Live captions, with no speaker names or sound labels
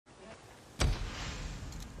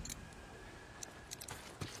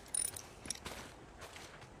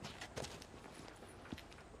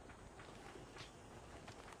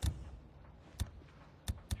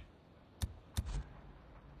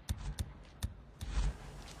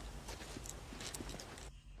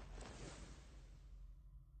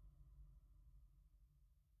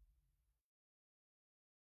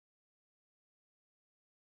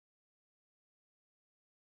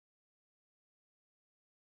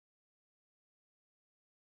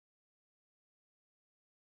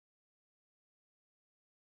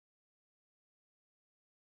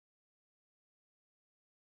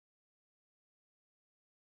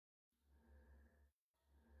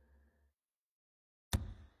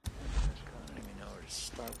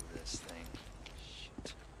about this thing.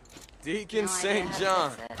 Shit. Deacon St.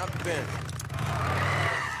 John. I've been.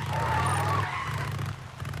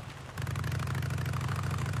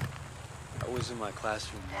 I was in my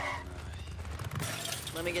classroom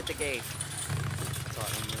when Let me get the gate.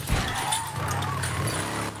 taught him this.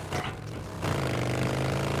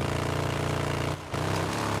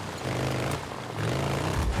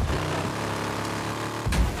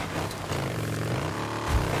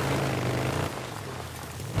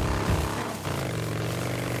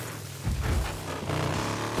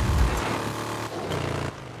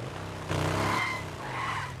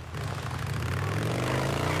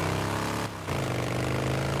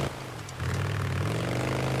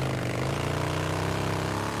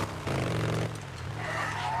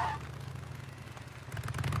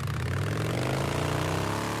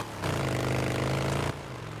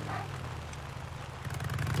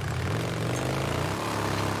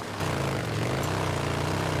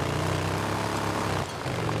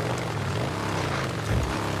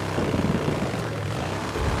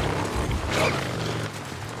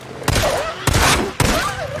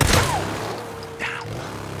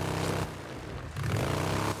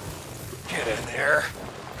 Get in there.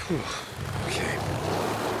 Okay.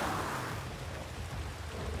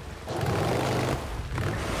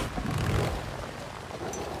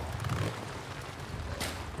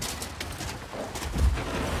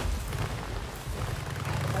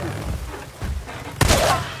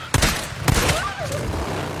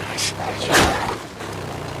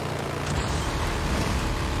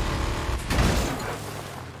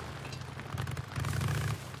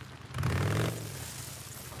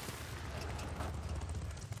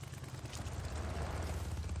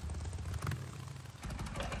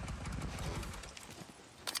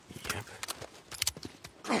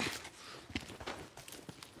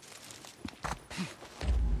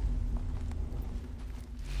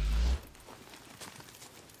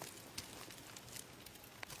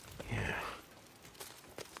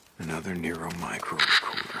 Another Nero micro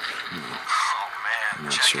recorder. Oh man,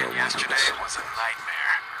 check-in yesterday was a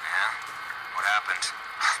nightmare. Yeah? What happened?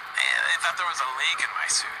 Man, they thought there was a leak in my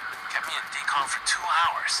suit. Kept me in decon for 2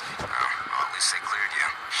 hours. Oh, well, at least they cleared you.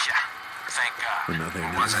 Yeah, thank God. Another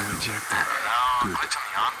What was it? injector. No, glitch on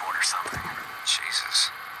the onboard or something. Jesus.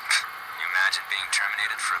 Can you imagine being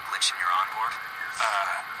terminated for a glitch in your onboard?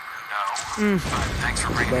 No. But thanks for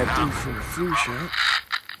bringing it up. For a flu shot.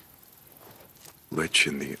 Glitch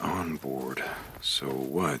in the onboard. So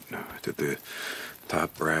what? Did the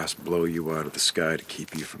top brass blow you out of the sky to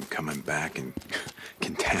keep you from coming back and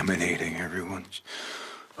contaminating everyone?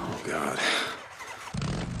 Oh, God.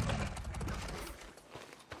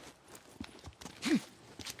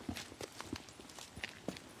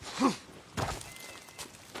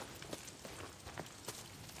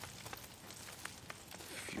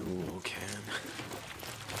 Fuel can.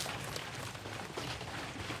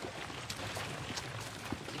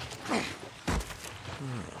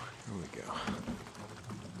 Here we go.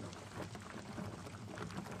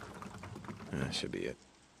 That should be it.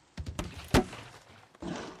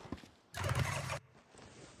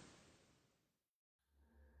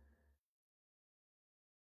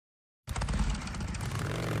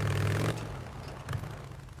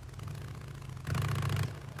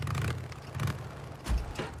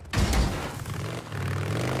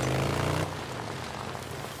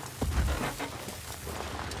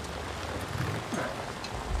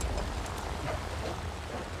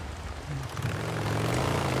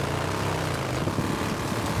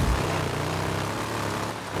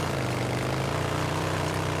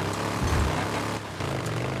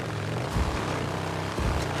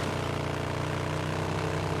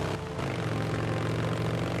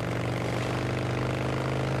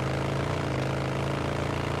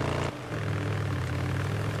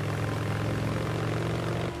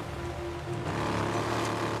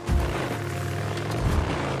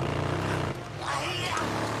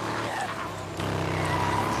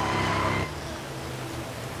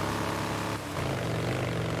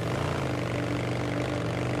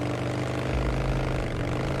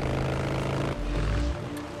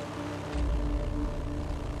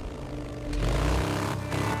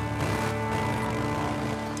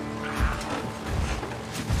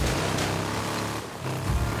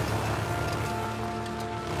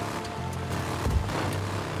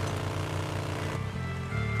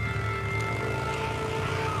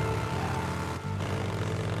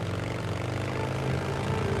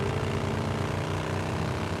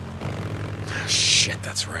 Shit,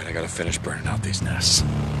 that's right. I gotta finish burning out these nests.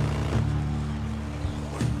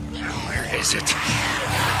 Where is it? It's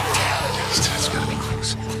gotta be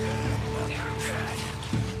close.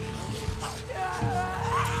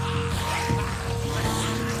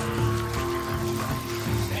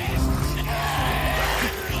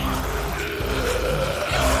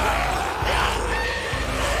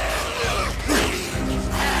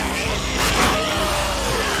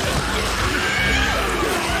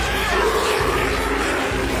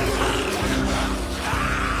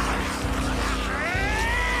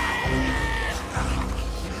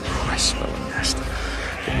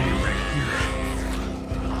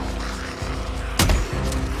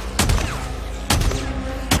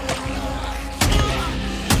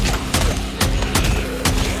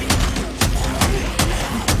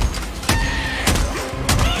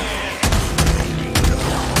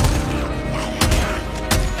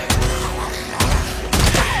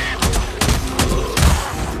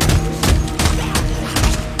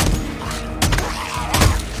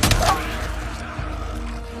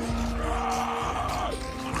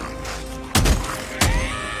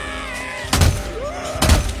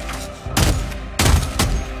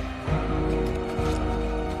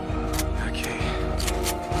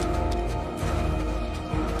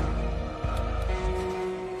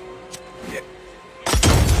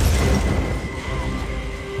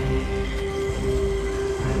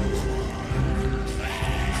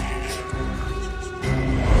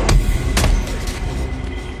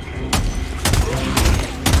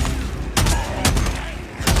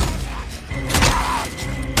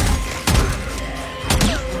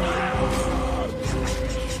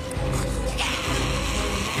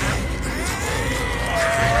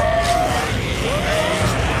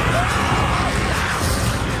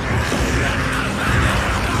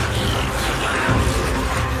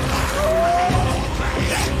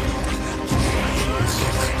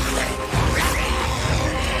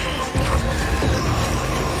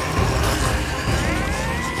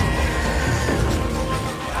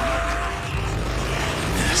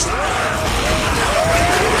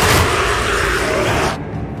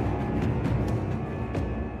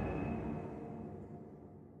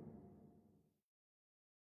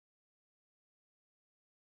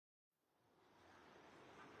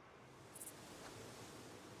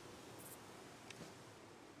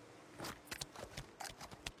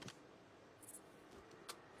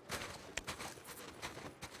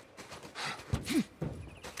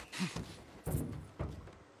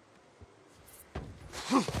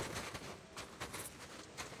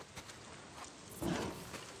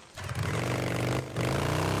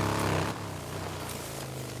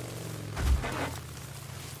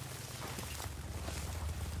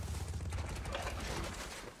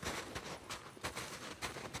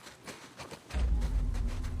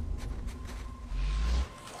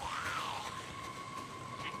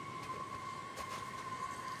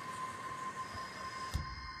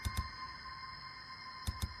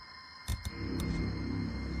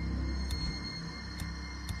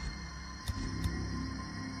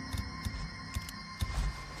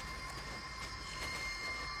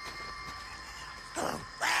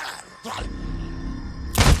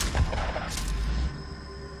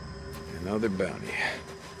 Another bounty.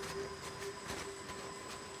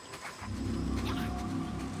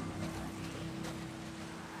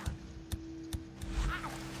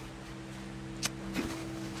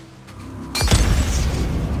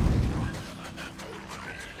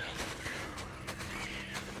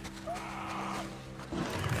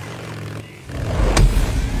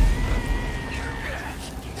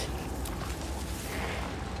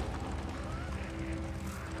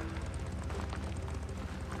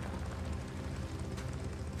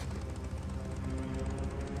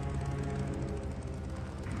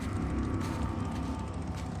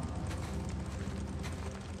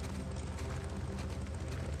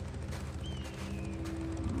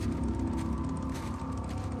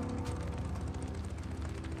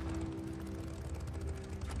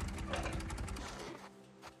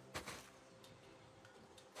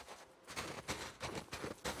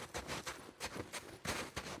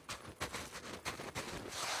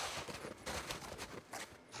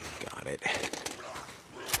 Got it.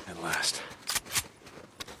 At last.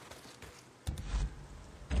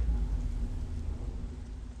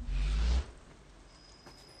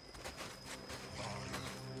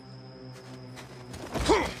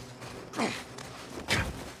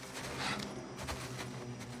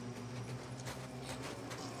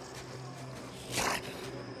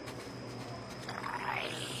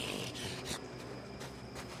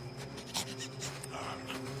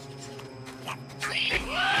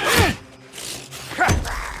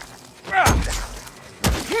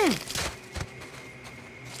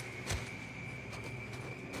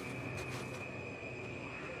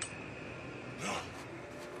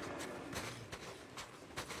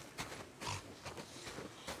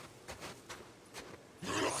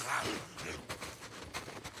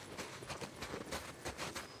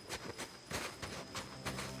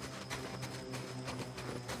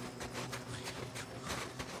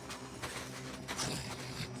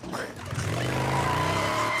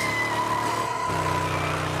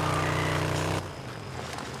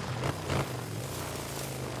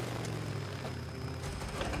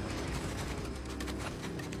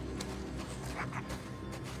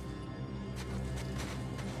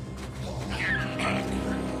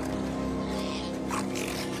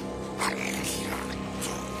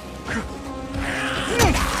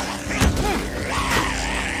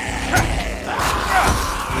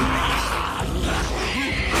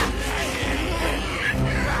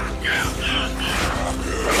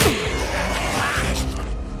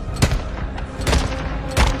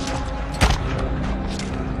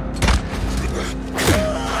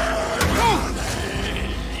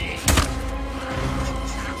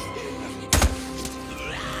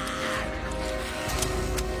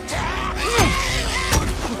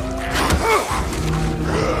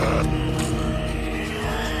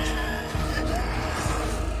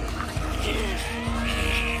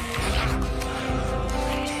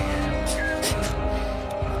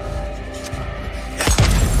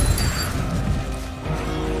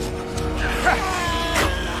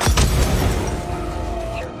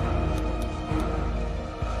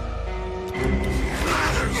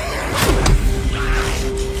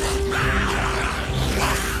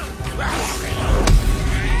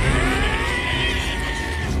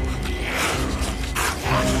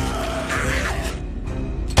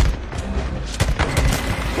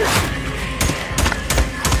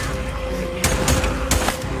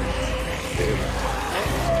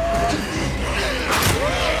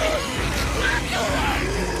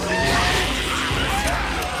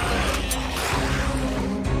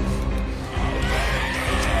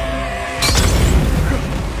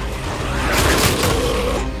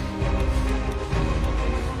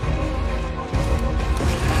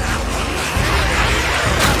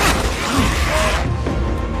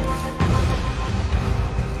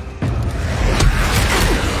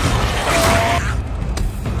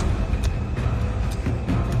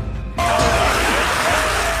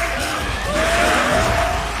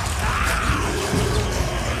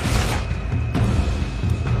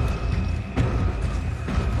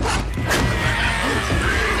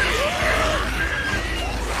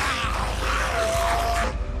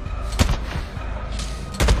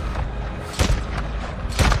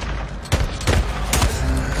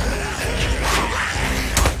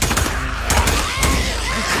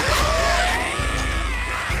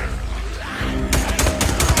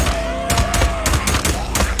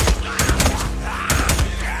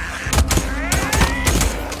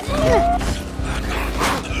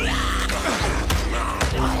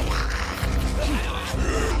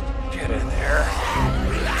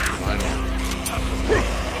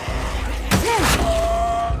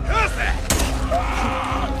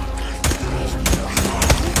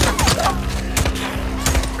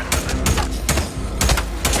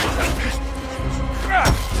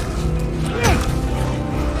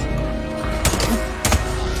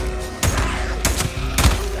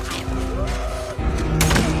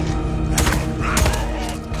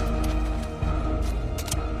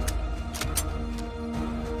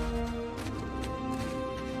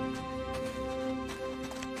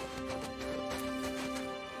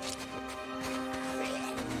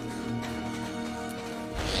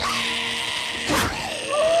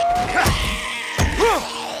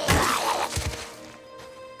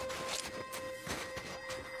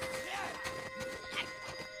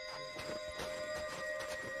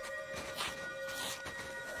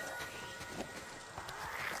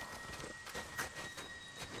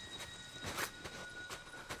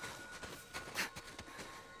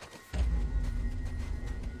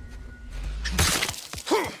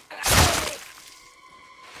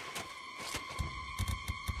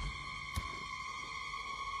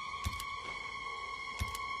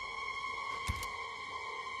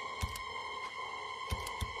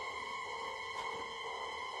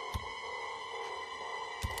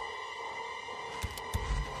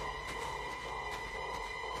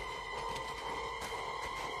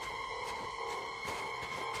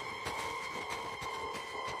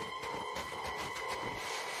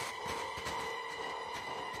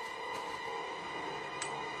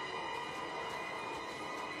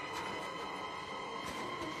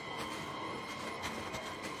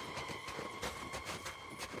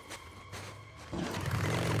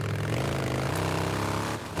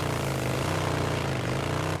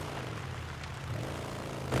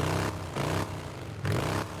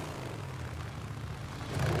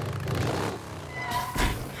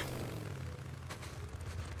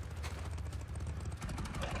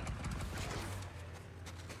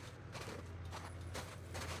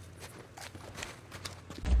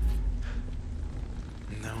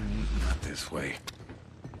 Not this way.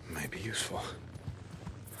 Might be useful.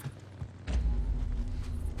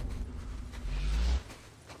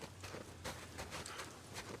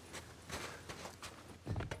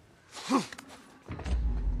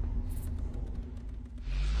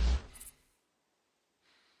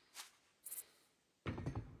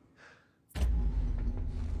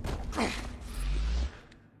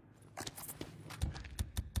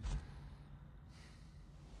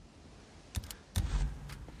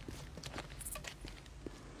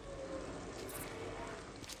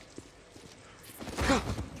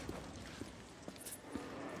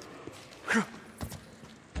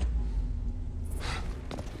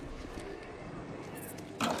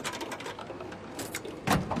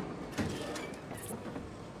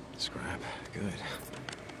 Scrap. Good.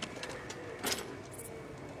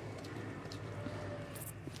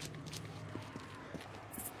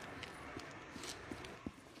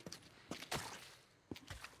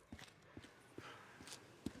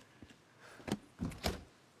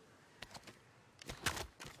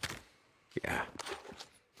 Yeah.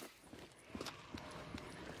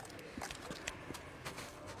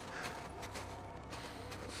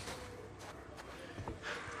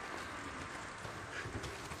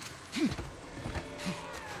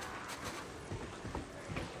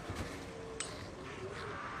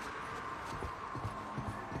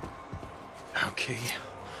 Okay,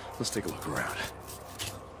 let's take a look around.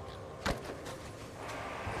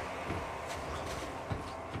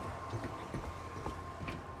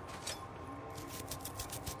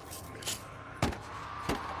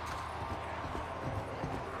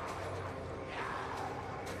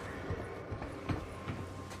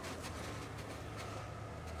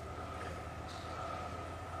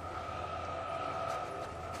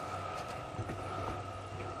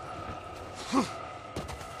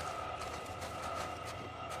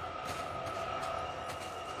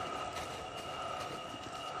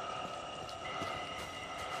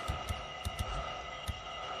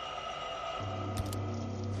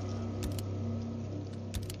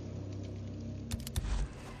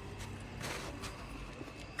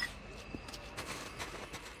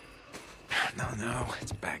 No,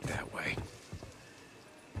 it's back that way.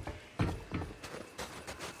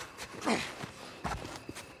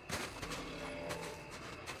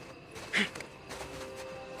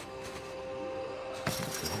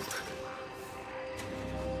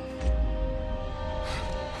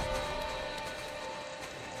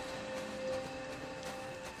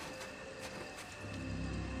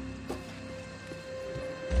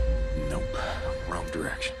 Nope, wrong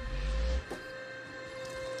direction.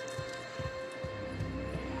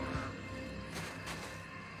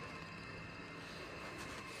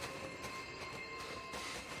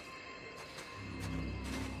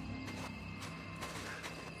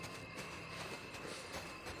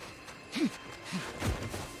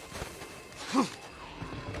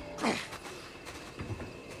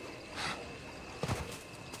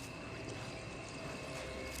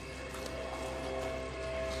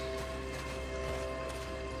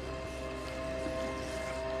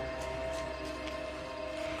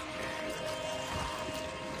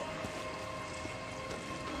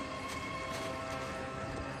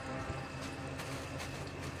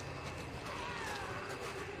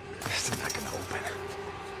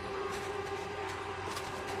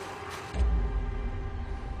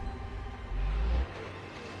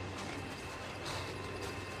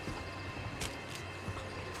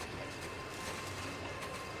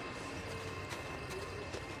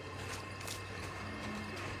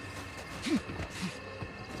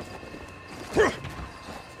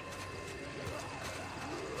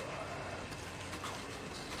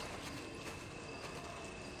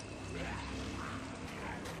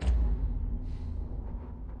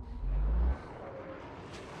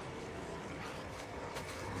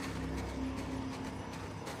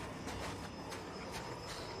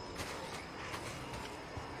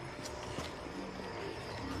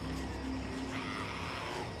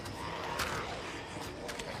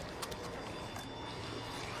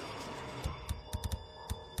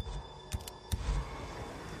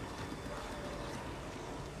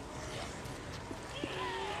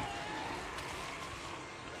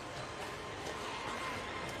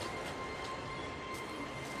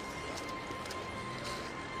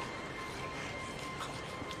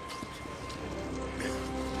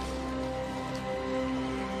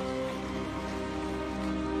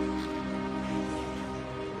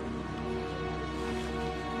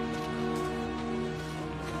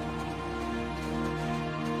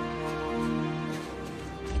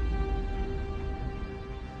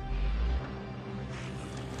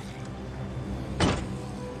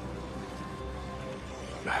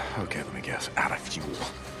 Okay, let me guess. Out of fuel.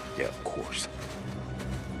 Yeah, of course.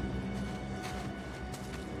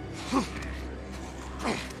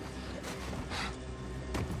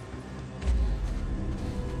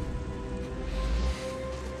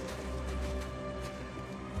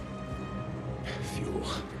 Fuel.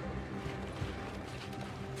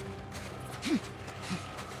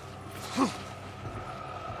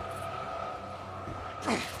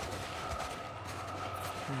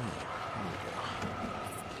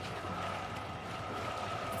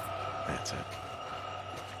 That's it.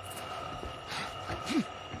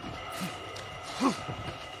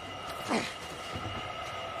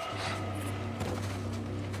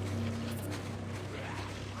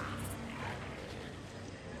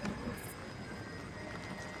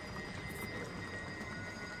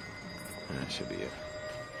 That should be it.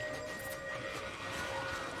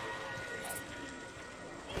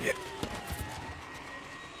 Yeah.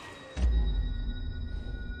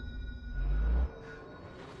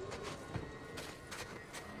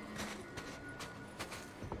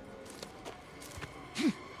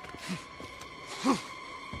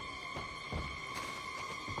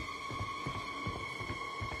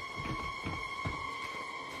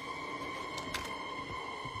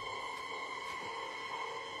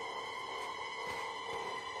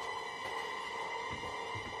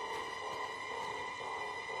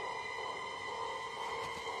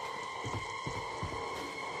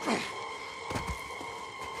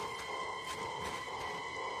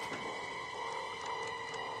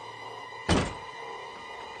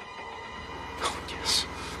 Yes.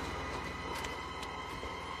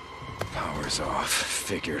 Power's off.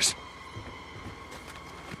 Figures.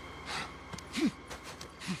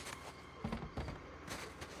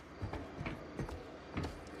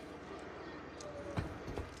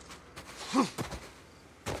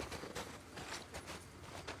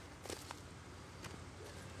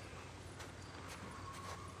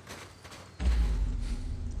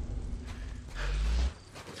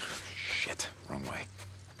 Shit. Wrong way.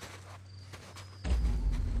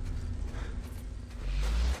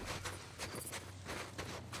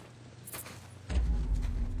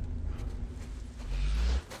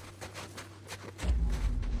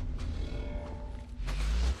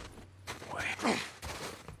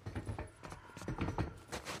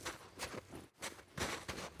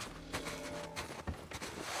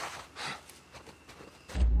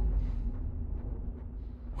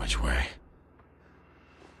 Which way?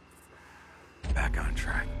 Back on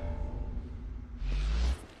track.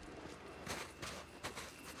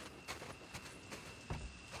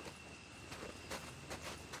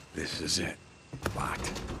 This is it.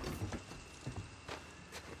 Locked.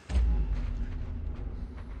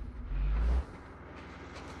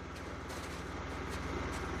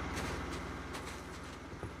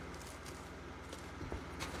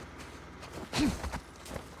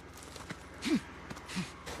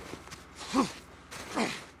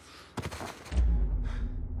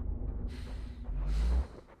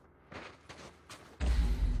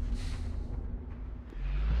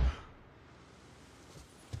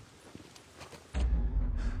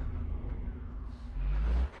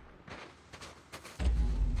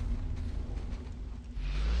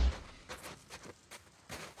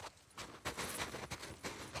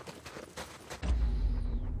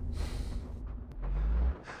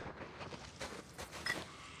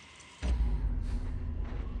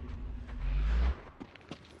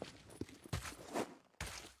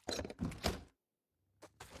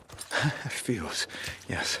 Feels,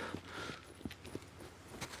 yes.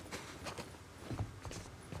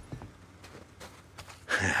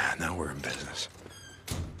 Now we're in business.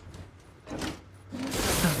 I'll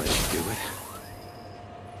let you do it.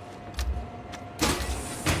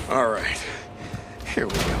 All right, here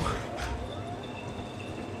we go.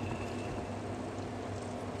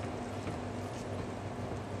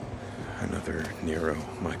 Another Nero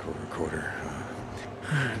micro recorder.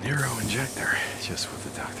 Nero injector, just what the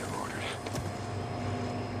doctor ordered.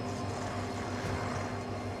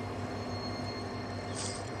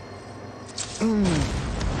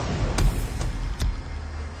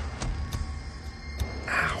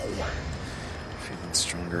 Ow. Feeling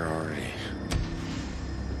stronger already.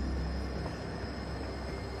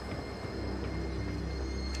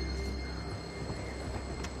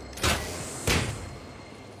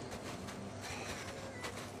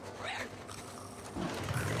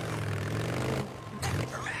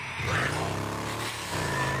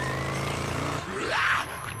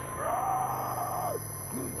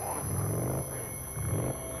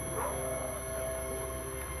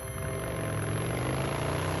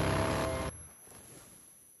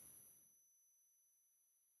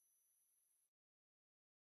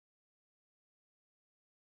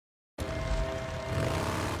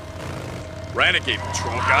 Renegade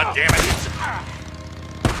Patrol, goddammit!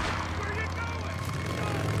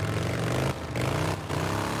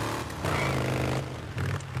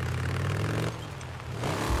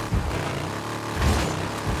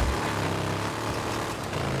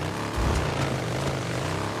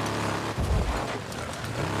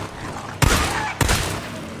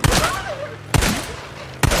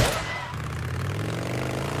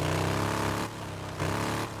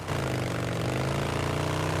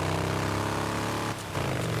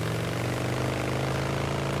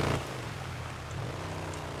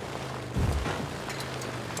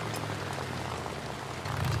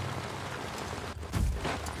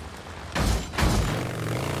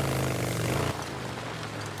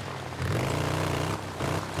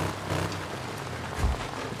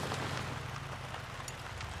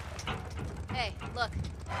 Hey, look.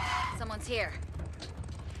 Someone's here.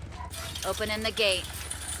 Opening the gate.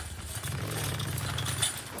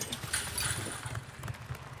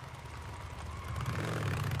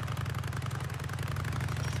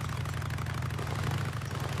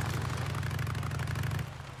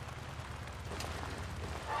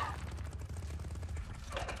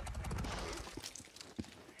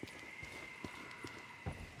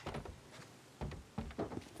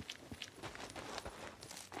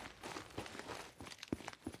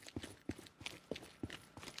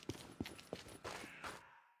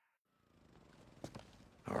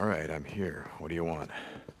 All right, I'm here. What do you want?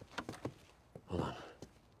 Hold on.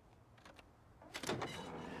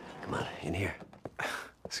 Come on, in here.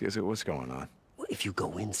 Excuse me, what's going on? Well, if you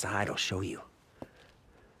go inside, I'll show you.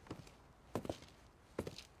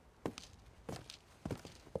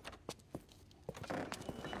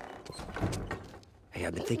 Hey,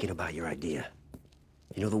 I've been thinking about your idea.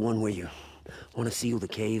 You know the one where you want to seal the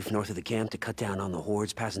cave north of the camp to cut down on the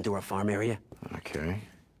hordes passing through our farm area? Okay.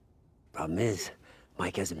 Problem is,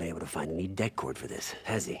 Mike hasn't been able to find any deck cord for this,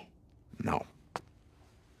 has he? No.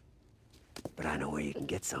 But I know where you can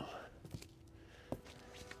get some.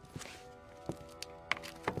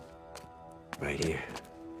 Right here.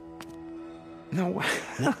 No.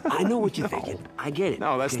 I know what you're thinking. I get it.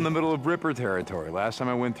 No, that's okay? in the middle of Ripper territory. Last time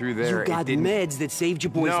I went through there, You got it didn't... meds that saved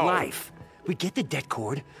your boy's No. life. We get the debt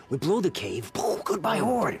cord, we blow the cave, goodbye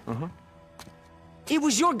horde. It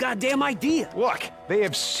was your goddamn idea. Look, they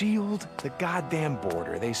have sealed the goddamn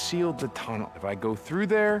border. They sealed the tunnel. If I go through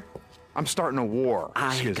there, I'm starting a war.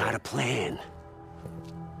 I got a plan.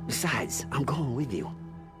 Besides, I'm going with you.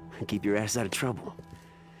 Keep your ass out of trouble.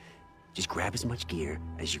 Just grab as much gear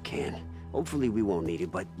as you can. Hopefully we won't need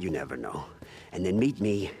it, but you never know. And then meet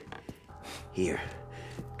me here.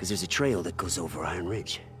 Because there's a trail that goes over Iron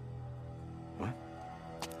Ridge. What?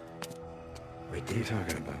 Right What there. are you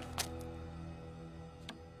talking about?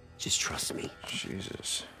 Just trust me.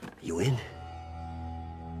 Jesus. You in?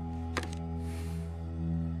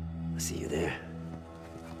 I'll see you there.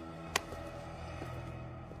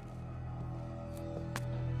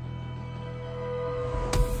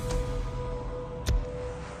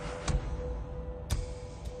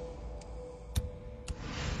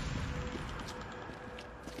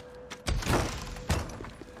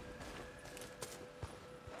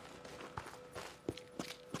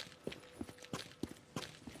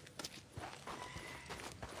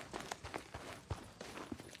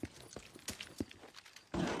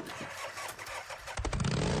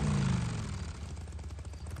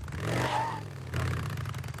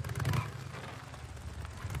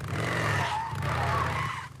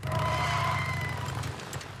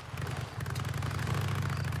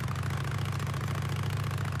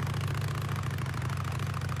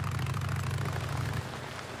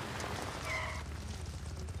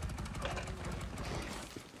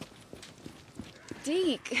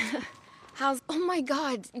 Deke, how's... Oh my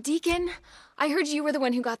God, Deacon, I heard you were the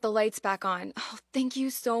one who got the lights back on. Oh, thank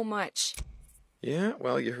you so much. Yeah,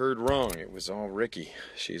 well, you heard wrong. It was all Ricky.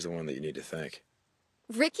 She's the one that you need to thank.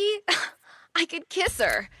 Ricky? I could kiss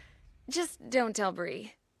her. Just don't tell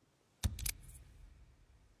Bree.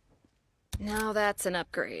 Now that's an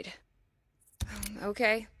upgrade.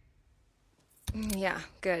 Okay. Yeah,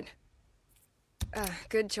 good.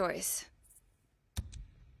 Good choice.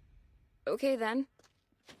 Okay, then.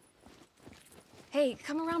 Hey,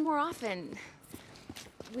 come around more often.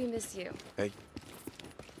 We miss you. Hey.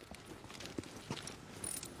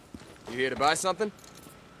 You here to buy something?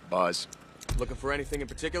 Buzz. Looking for anything in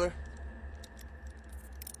particular?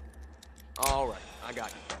 All right, I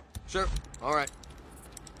got you. Sure, all right.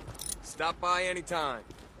 Stop by anytime.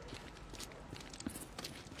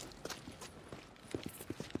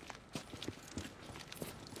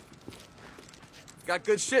 Got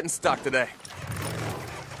good shit in stock today.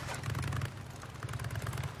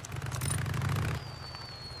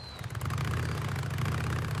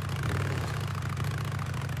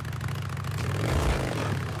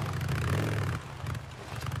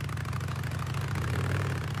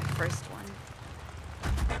 first one.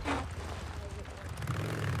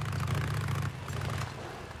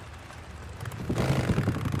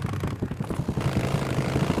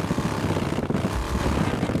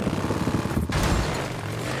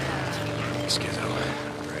 Skizzo,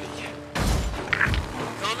 ready.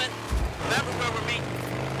 Coleman, remember where we're meeting.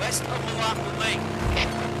 West of Malacca Lake.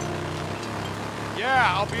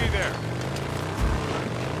 Yeah, I'll be there.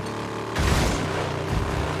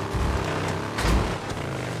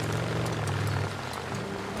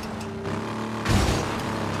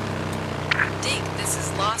 Deke, this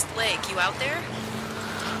is Lost Lake. You out there?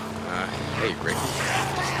 Hey, Ricky.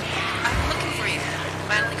 I'm looking for you.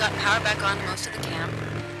 Finally got power back on most of the camp,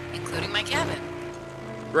 including my cabin.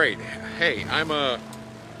 Great. Hey, I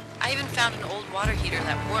even found an old water heater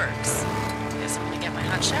that works. Guess I'm gonna get my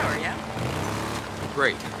hot shower, yeah?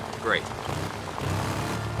 Great.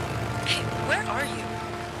 Hey, where are you?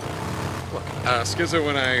 Look, Skizzo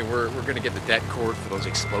and I, we're gonna get the det cord for those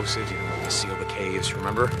explosives, when we seal the caves,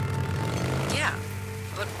 remember? Yeah,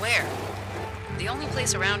 but where? The only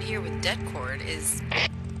place around here with det cord is...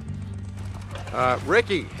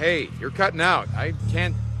 Ricky, hey, you're cutting out. I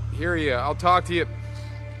can't hear you. I'll talk to you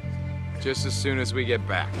just as soon as we get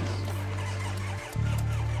back.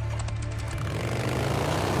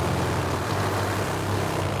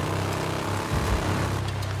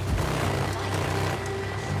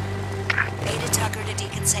 Ada Tucker to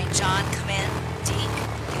Deacon St. John, come in. Deke,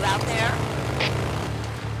 you out there?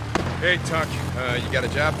 Hey, Tuck, you got a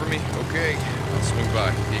job for me? Okay, I'll swing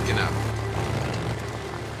by. Deacon out.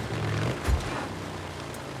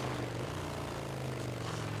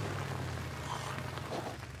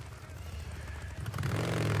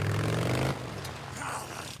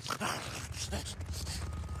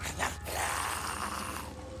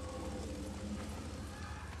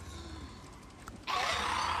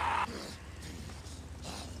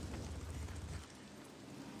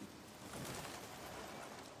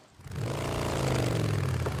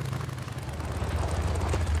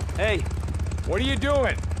 Hey, What are you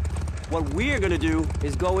doing? what we're gonna do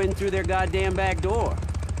is go in through their goddamn back door.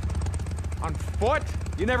 On foot?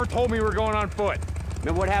 You never told me we were going on foot.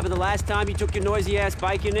 Remember what happened the last time you took your noisy-ass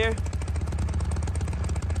bike in there?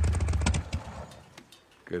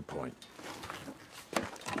 Good point.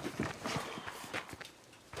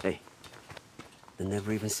 Hey, they'll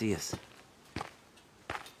never even see us.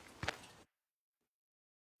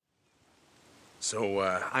 So,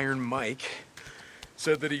 Iron Mike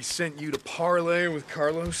said that he sent you to parlay with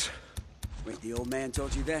Carlos? Wait, the old man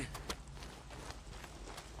told you that?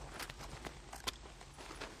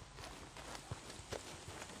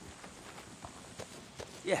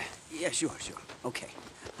 Yeah, sure. Okay.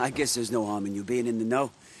 I guess there's no harm in you being in the know,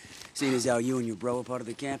 seeing as how you and your bro are part of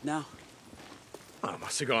the camp now. Oh,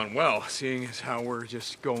 must have gone well, seeing as how we're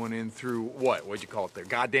just going in through, what'd you call it, their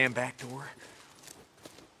goddamn back door?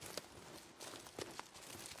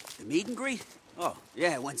 The meet and greet? Oh,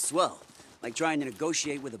 yeah, it went swell. Like trying to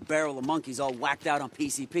negotiate with a barrel of monkeys all whacked out on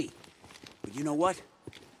PCP. But you know what?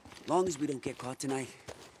 Long as we don't get caught tonight,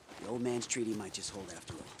 the old man's treaty might just hold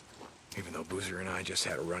after all. Even though Boozer and I just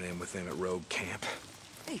had a run-in with them at Rogue Camp.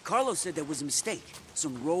 Hey, Carlos said there was a mistake.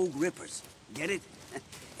 Some rogue rippers. Get it?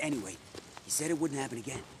 Anyway, he said it wouldn't happen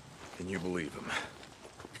again. And you believe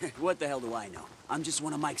him? What the hell do I know? I'm just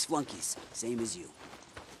one of Mike's flunkies, same as you.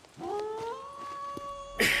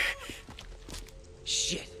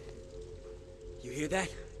 Shit. You hear that?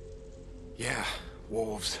 Yeah,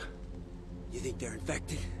 wolves. You think they're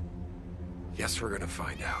infected? Guess we're gonna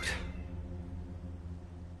find out.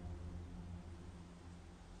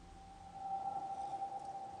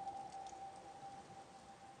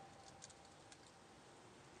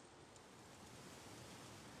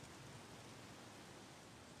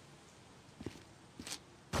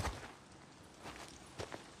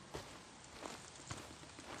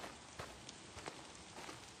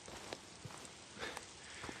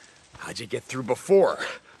 How'd you get through before?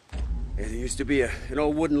 Yeah, there used to be an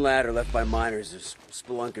old wooden ladder left by miners or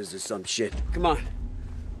spelunkers or some shit. Come on.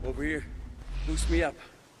 Over here. Boost me up.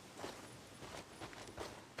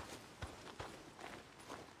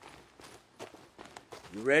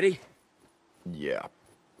 You ready? Yeah.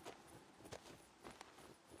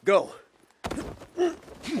 Go.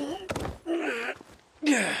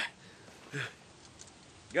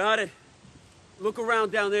 Got it. Look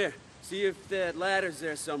around down there. See if that ladder's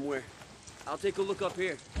there somewhere. I'll take a look up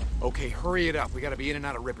here. Okay, hurry it up. We gotta be in and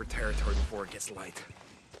out of Ripper territory before it gets light.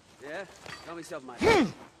 Yeah? Tell me something, my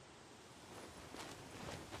friend.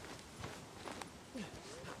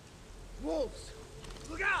 Wolves!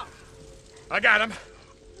 Look out! I got him.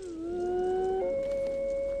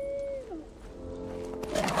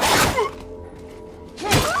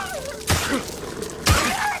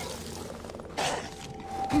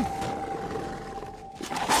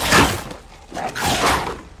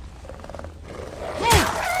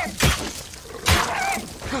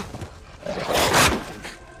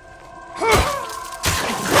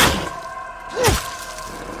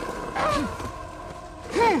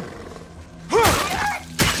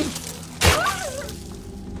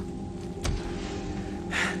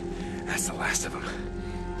 That's the last of them.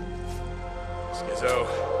 Skizzo.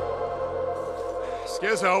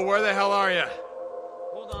 Skizzo, where the hell are you?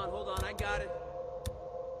 Hold on, I got it.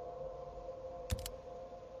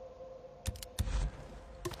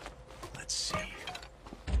 Let's see.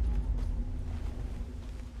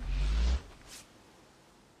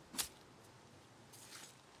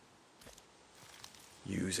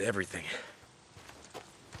 Use everything.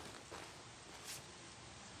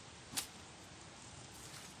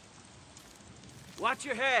 Watch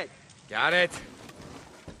your head. Got it.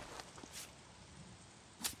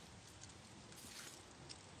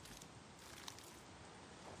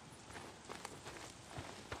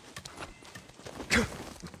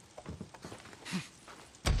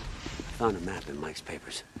 Found a map in Mike's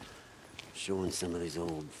papers, showing some of these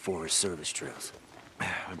old Forest Service trails.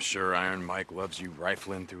 I'm sure Iron Mike loves you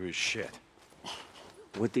rifling through his shit.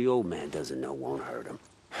 What the old man doesn't know won't hurt him.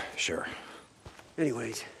 Sure.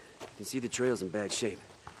 Anyways, you can see the trail's in bad shape.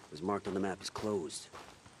 It was marked on the map as closed.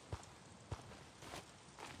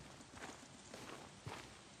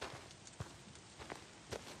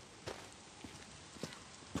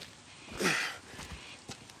 You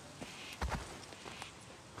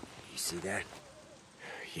see that?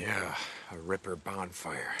 Yeah, a Ripper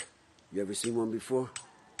bonfire. You ever seen one before?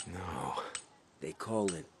 No. They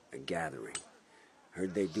called it a gathering.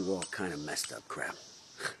 Heard they do all kind of messed up crap.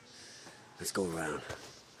 Let's go around.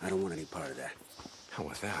 I don't want any part of that. Hell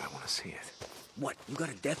with that, I want to see it. What, you got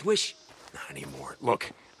a death wish? Not anymore. Look,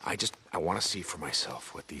 I want to see for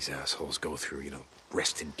myself what these assholes go through, you know,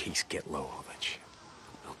 rest in peace, get low, all that shit.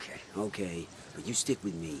 Okay, but you stick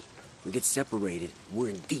with me. We get separated, we're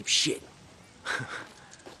in deep shit.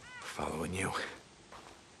 Following you.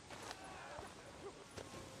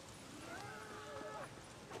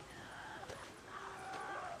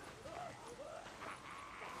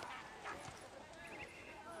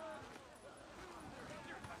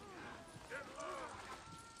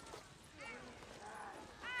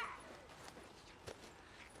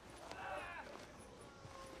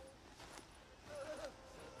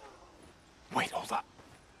 Wait, hold up.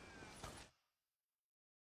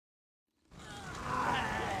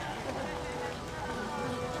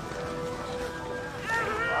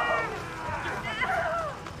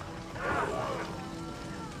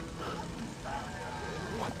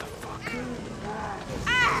 What the fuck?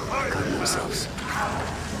 Cutting themselves.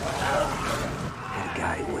 Had a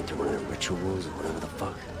guy who went to one of the rituals or whatever the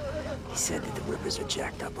fuck. He said that the Rippers are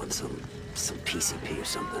jacked up on some PCP or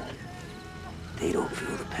something. They don't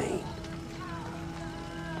feel the pain.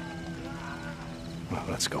 Well,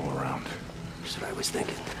 let's go around. That's what I was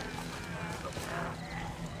thinking.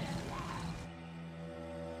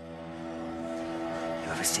 You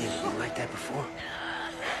ever seen anything like that before?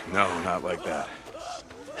 No, not like that.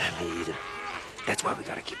 Me either. That's why we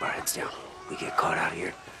gotta keep our heads down. We get caught out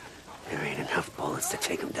here, there ain't enough bullets to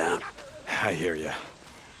take them down. I hear ya.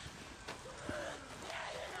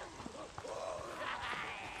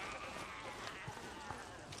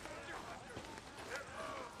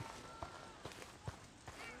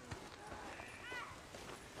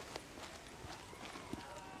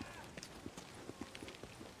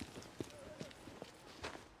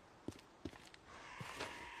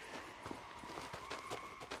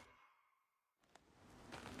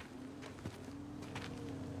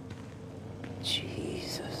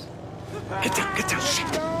 Jesus. Get down, shit!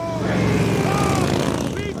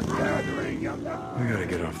 We gotta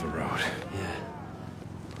get off the road. Yeah.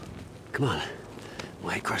 Come on.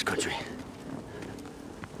 We'll head cross country.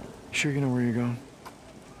 Sure you know where you're going?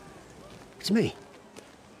 It's me.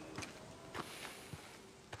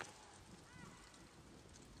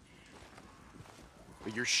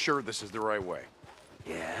 But you're sure this is the right way?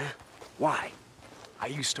 Yeah? Why? I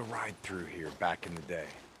used to ride through here back in the day.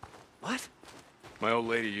 What? My old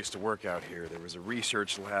lady used to work out here. There was a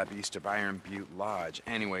research lab east of Iron Butte Lodge.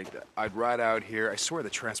 Anyway, I'd ride out here. I swear the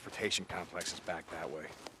transportation complex is back that way.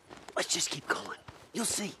 Let's just keep going. You'll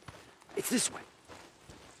see. It's this way.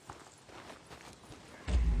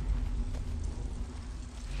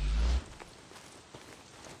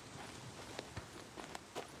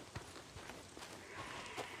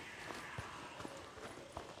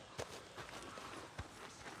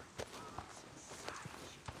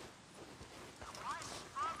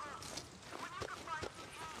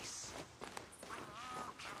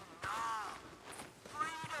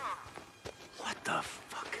 What the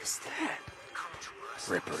fuck is that?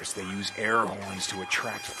 Rippers, they use air horns to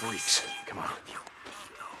attract freaks. Come on.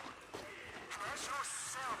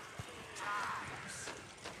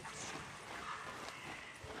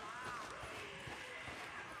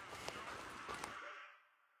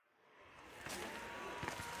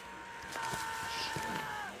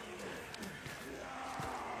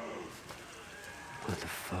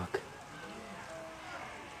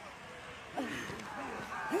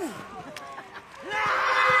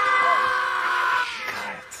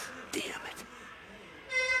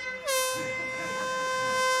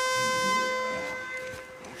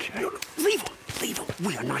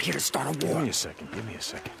 We are not here to start a war. Give me a second. Give me a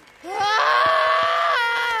second.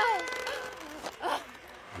 Oh,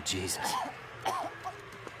 Jesus.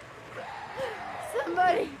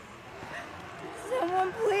 Somebody.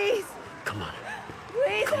 Someone, please. Come on.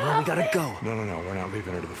 Please Come on, we gotta go. No, we're not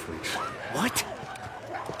leaving her to the freaks. What?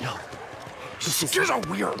 No. Schizo,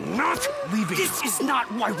 we are not leaving. This is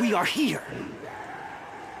not why we are here.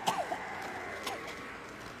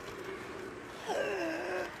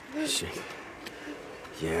 Shit.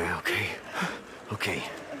 Yeah, okay. Okay.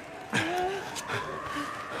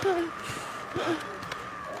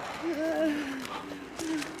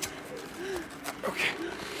 Okay.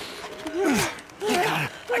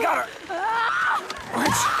 I got her.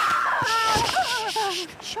 What?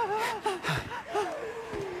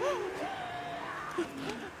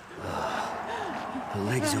 Her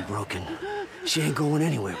legs are broken. She ain't going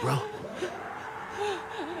anywhere, bro.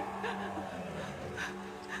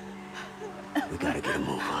 We gotta get a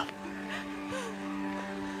move on.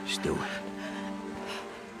 Just do it.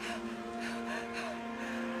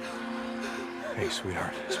 Hey,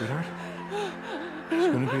 sweetheart. Sweetheart? It's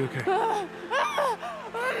gonna be okay.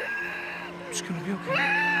 It's gonna be okay.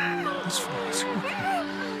 It's fine. It's okay.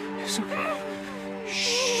 It's okay.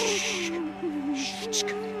 Shh. It's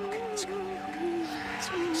gonna be okay. It's gonna be okay. It's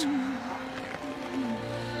okay. It's okay.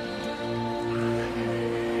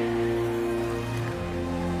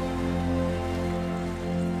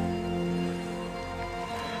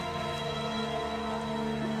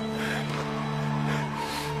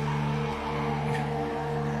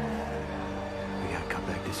 We gotta come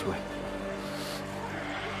back this way.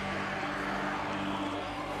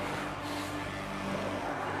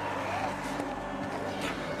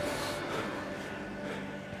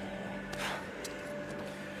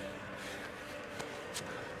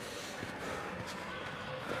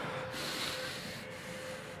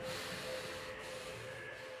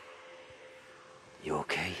 You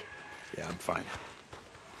okay? Yeah, I'm fine.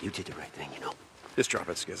 You did the right thing, you know. Just drop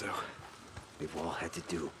it, Schizo. We've all had to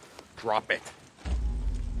do. Drop it.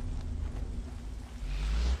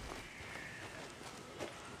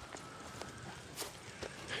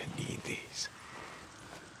 I need these.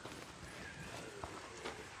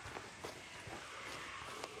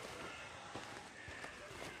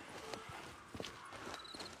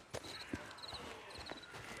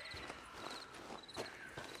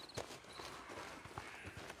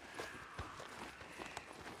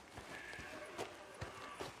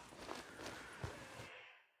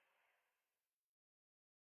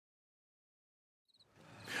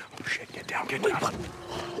 Oh, shit, get down, get down.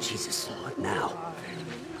 Jesus, what now?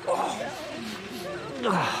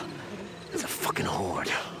 It's a fucking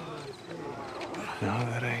horde. No,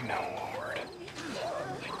 that ain't no horde.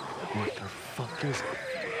 What the fuck is it?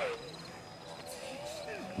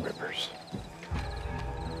 Rippers.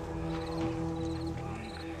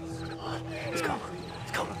 Come on, let's go.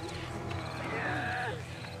 Let's go.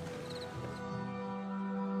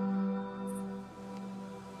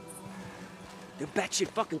 They're batshit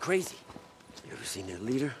fucking crazy. You ever seen their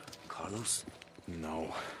leader, Carlos?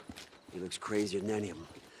 No. He looks crazier than any of them.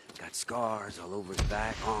 Got scars all over his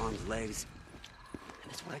back, arms, legs.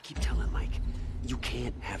 And that's what I keep telling Mike. You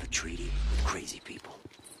can't have a treaty with crazy people.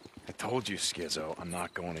 I told you, Schizo, I'm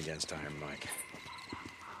not going against Iron Mike.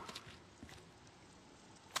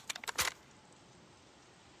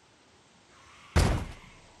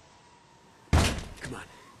 Come on.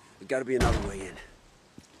 There's gotta be another way in.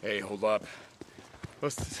 Hey, hold up.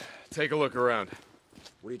 Let's take a look around.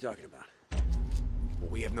 What are you talking about? Well,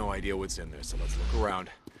 we have no idea what's in there, so let's look around.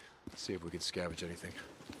 See if we can scavenge anything.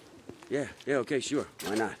 Yeah, okay, sure.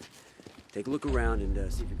 Why not? Take a look around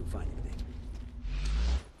and see if you can find anything.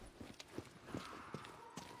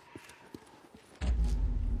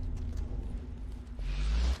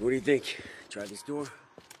 What do you think? Try this door?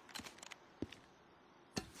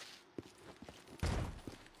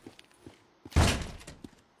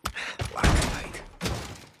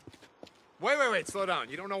 Wait, slow down.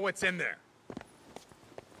 You don't know what's in there.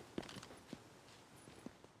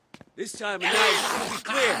 This time of night, it's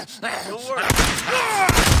clear. Don't worry.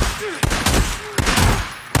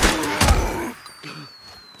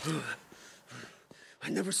 I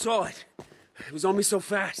never saw it. It was on me so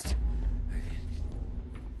fast.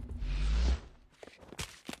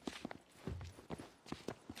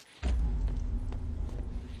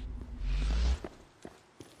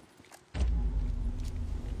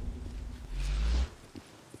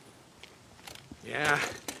 Yeah,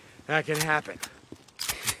 that can happen.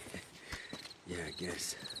 Yeah, I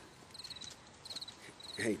guess.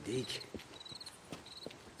 Hey, Deke.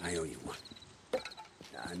 I owe you one.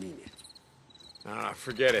 I mean it.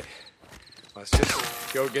 Forget it. Let's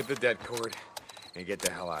just go get the dead cord and get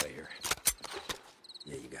the hell out of here.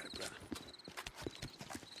 Yeah, you got it, brother.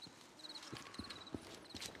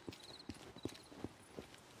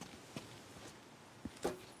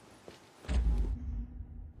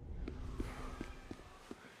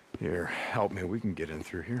 Here, help me. We can get in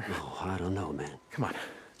through here. Oh, I don't know, man. Come on.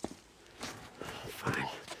 Fine.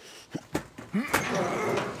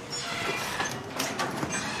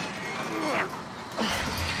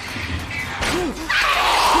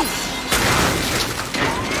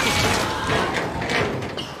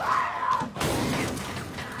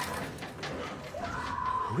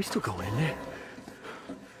 Are we still going in there?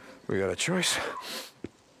 We got a choice.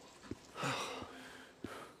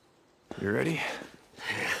 You ready?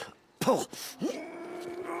 Pull!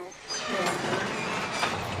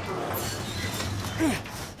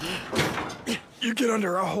 You get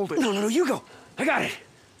under, I'll hold it. No, you go. I got it.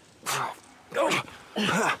 Go. Go. Okay.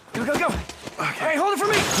 Hey, hold it for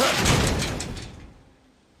me.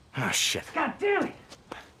 Ah, shit. God damn it.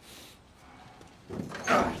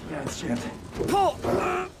 That's shit. Pull.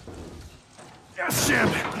 That's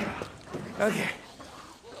jammed. Okay.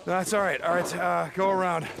 That's all right. All right, go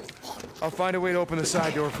around. I'll find a way to open the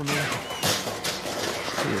side door from here.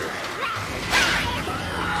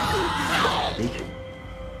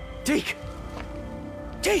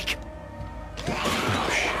 Deke! Oh,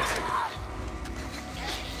 shit.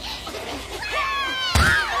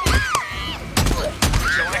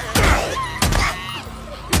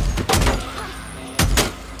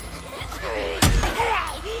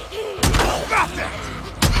 Stop that!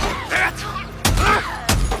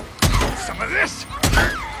 Some of this!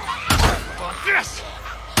 How about this?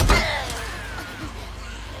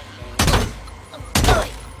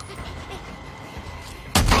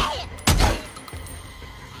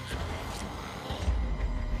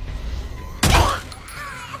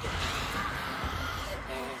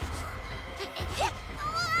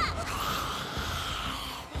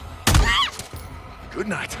 Good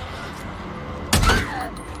night.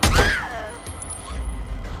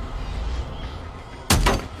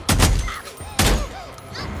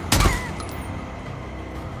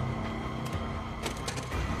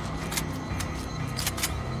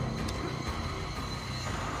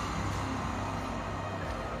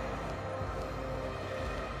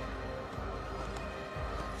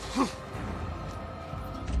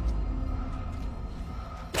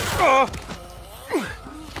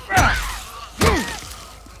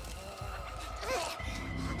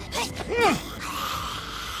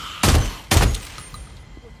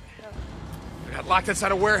 We got locked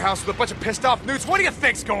inside a warehouse with a bunch of pissed off newts. What do you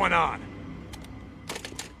think's going on?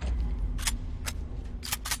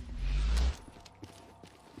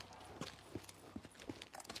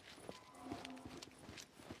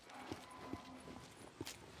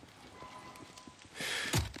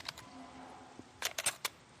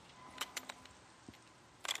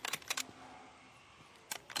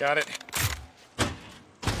 Got it.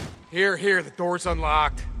 Here, the door's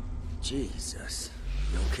unlocked. Jesus.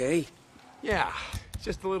 You okay? Yeah,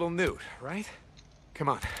 just a little newt, right? Come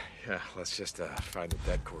on. Yeah, let's just find the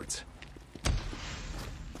dead cords.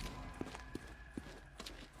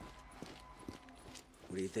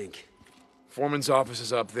 What do you think? Foreman's office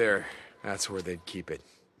is up there. That's where they'd keep it.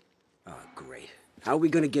 Oh, great. How are we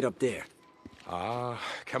gonna get up there?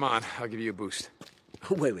 Come on, I'll give you a boost.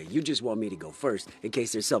 Wait, you just want me to go first, in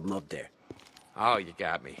case there's something up there. Oh, you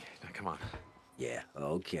got me. Now, come on. Yeah,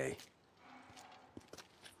 okay.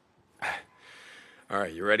 All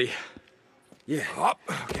right, you ready? Yeah. Up.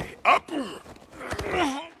 Okay, up.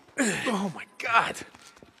 Oh, my God.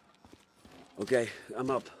 Okay, I'm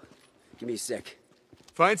up. Give me a sec.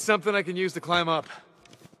 Find something I can use to climb up.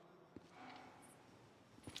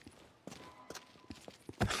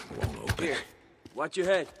 Won't open. Here, watch your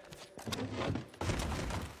head.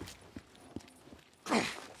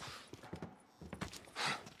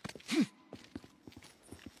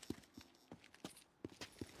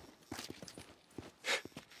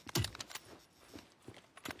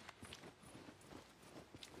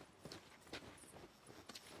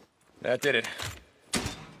 That did it.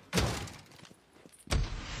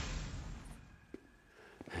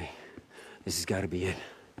 Hey, this has got to be it.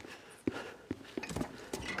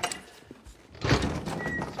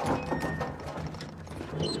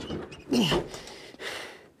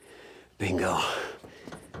 Bingo.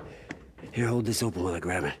 Here, hold this open while I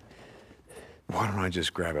grab it. Why don't I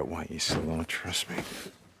just grab it? Why, you still don't trust me?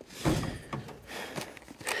 As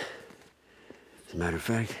a matter of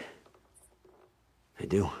fact, I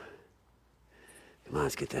do. Come on,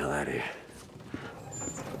 let's get the hell out of here.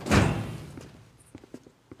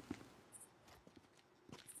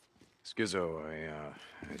 It's Skizzo,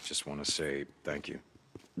 I just want to say thank you.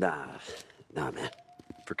 Nah, man.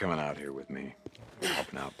 For coming out here with me,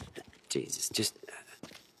 helping out. Jesus, just...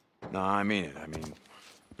 No, I mean it. I mean,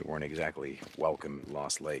 we weren't exactly welcome at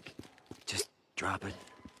Lost Lake. Just drop it,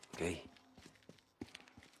 okay?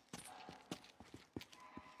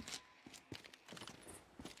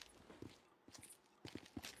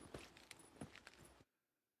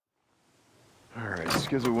 All right,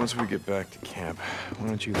 Skizzo, once we get back to camp, why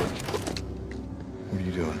don't you... What are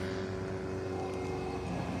you doing?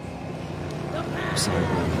 I'm sorry,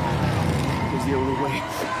 brother. It was the only way.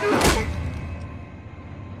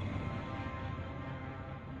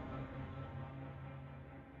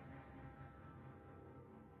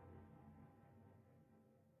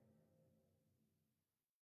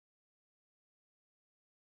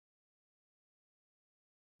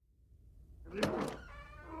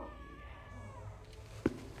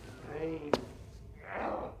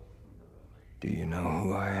 Do you know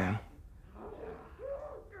who I am?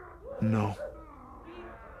 No.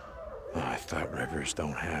 Oh, I thought rivers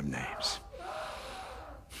don't have names.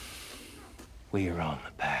 We are on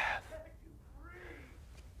the path.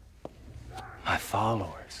 My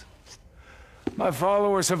followers. My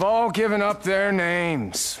followers have all given up their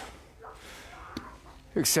names.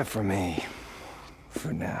 Except for me.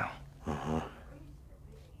 For now. Uh-huh.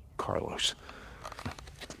 Carlos.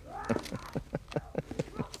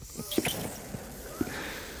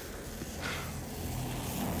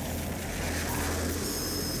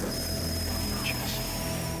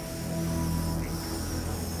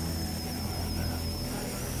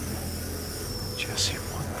 Jesse,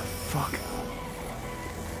 what the fuck?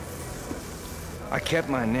 I kept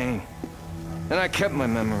my name. And I kept my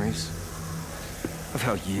memories. Of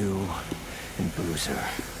how you and Boozer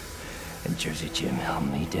and Jersey Jim held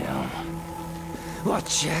me down. While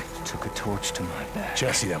Jack took a torch to my back.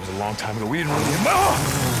 Jesse, that was a long time ago. We didn't really...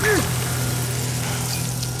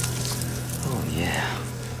 Oh, yeah.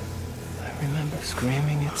 I remember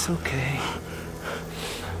screaming, it's okay.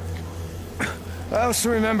 I also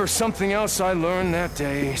remember something else I learned that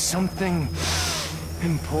day. Something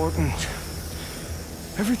important.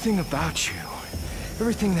 Everything about you.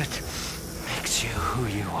 Everything that makes you who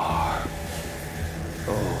you are.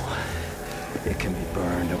 Oh, it can be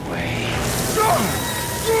burned away.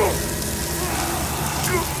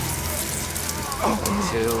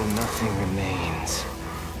 Until nothing remains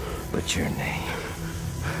but your name.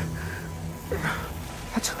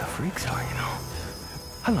 That's what the freaks are, you know.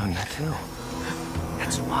 I learned that too.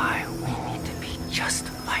 That's why we need to be just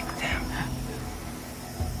like them.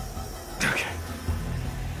 Okay.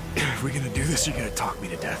 If we're gonna do this, you're gonna talk me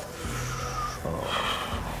to death. Oh,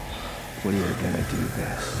 we are gonna do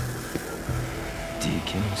this.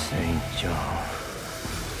 Deacon St. John.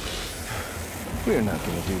 We're not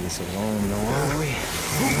gonna do this alone, though, are we?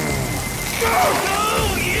 We're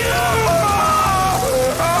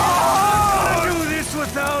gonna do this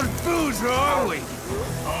without Boozer, are we?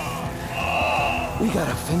 We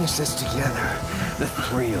gotta finish this together, the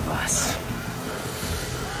three of us.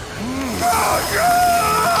 Oh, yeah.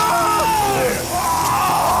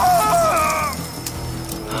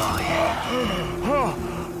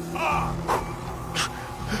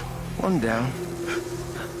 One down.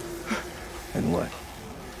 And what?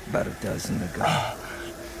 About a dozen to go.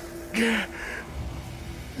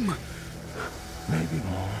 Maybe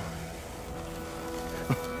more.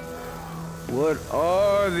 What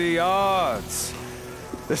are the odds?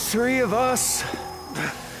 The three of us,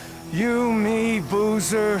 you, me,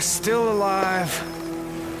 Boozer, still alive,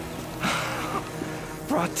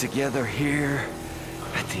 brought together here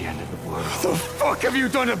at the end of the world. What the fuck have you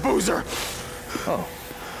done to Boozer? Oh,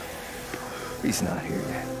 he's not here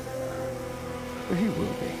yet, but he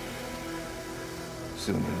will be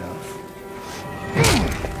soon enough.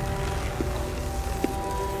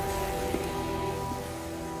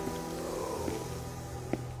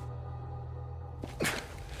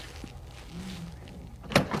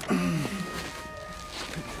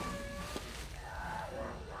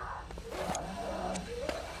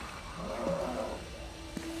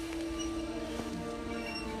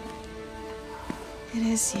 It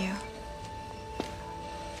is you.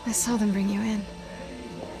 I saw them bring you in.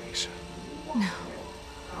 Lisa. No.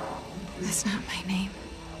 That's not my name.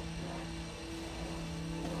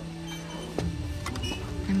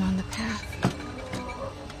 I'm on the path.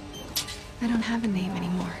 I don't have a name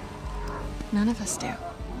anymore. None of us do.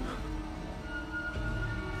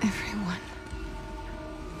 Everyone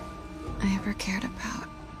I ever cared about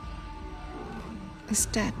is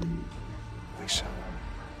dead. Lisa.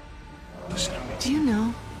 Listen to me. Do you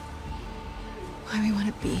know why we want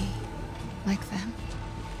to be like them?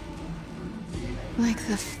 Like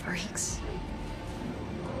the freaks.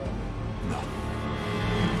 No.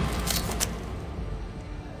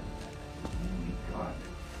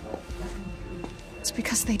 It's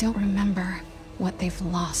because they don't remember what they've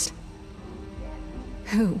lost.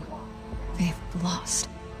 Who they've lost.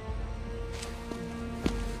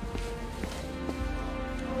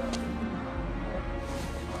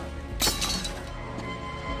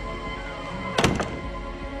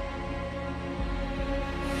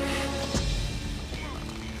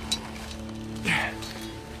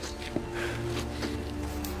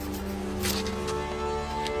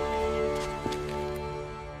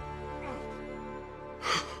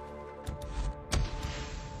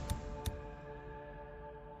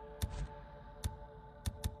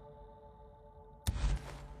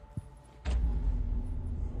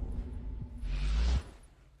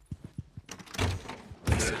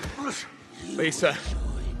 Lisa.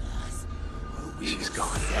 She's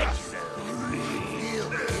gone. Feel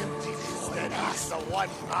the emptiness that is the one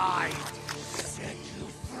mind. Set you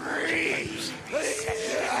free. If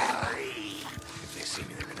they see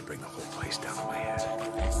me, they're gonna bring the whole place down on my head.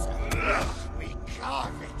 We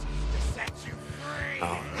carve it to set you free.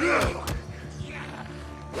 Oh.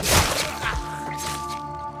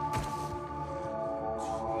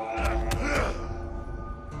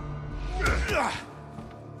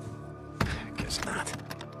 Guess not.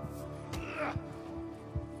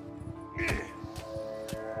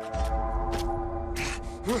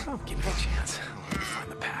 Oh, give me a chance. Let me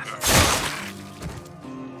find the path.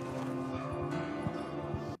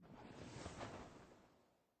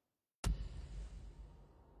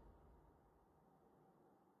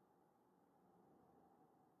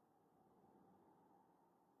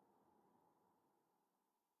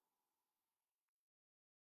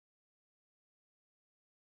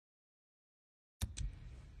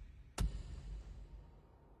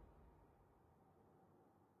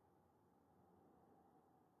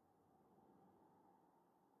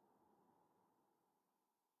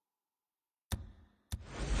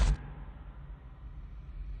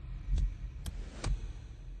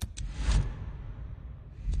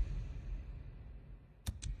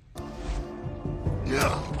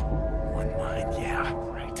 One mind, yeah,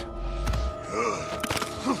 right.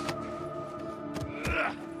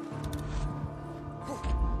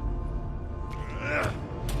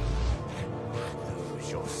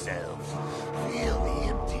 Lose yourself. Feel the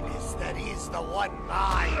emptiness that is the one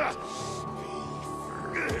mind. Be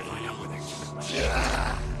free. Find out where they're keeping my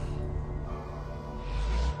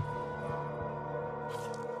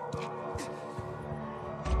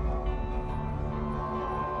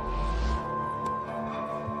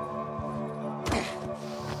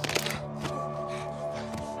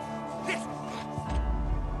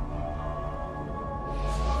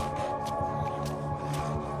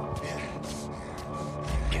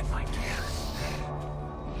Get my gear.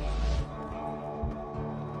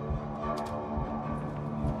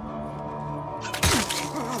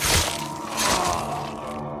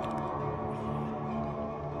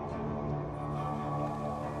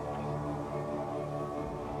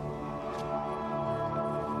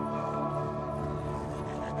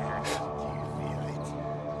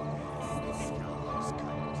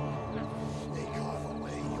 They carve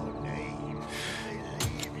away your name. They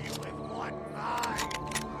leave you with one mind.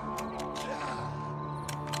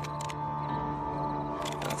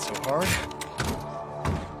 Not so hard.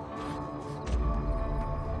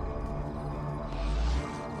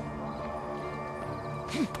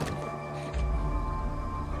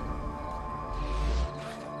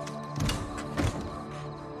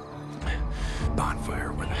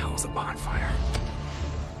 Bonfire, where the hell's the bonfire?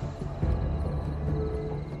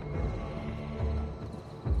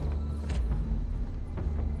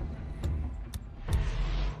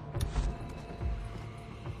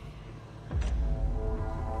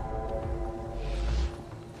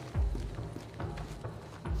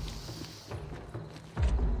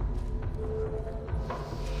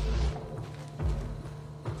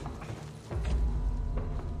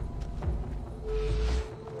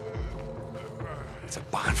 It's a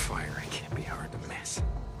bonfire. It can't be hard to miss.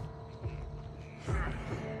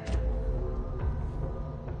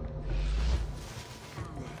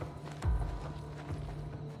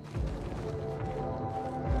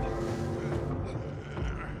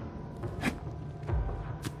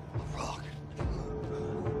 Rock.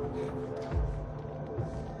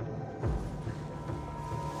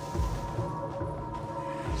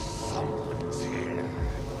 Someone's here.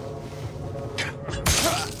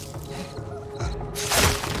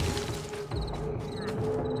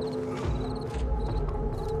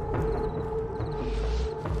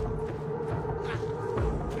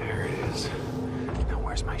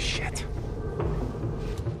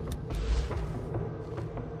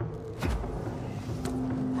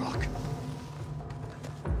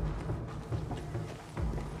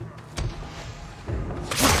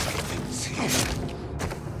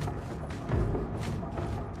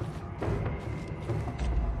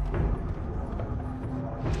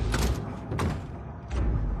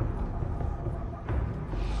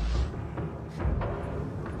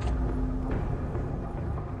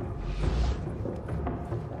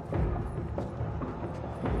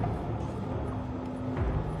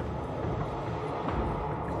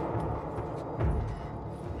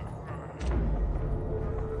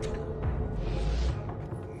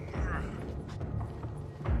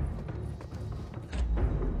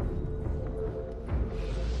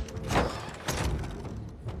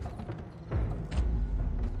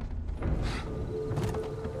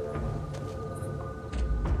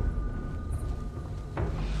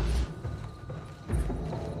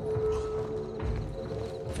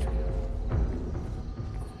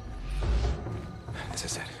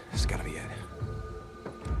 This has gotta be it.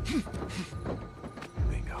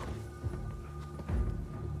 Bingo.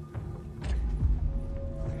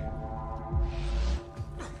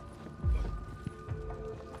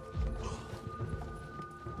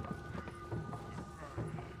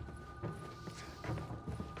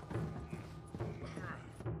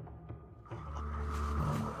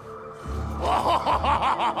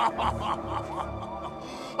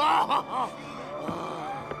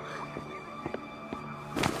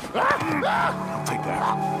 I'll take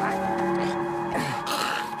that.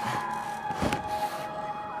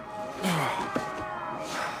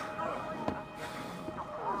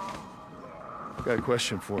 Got a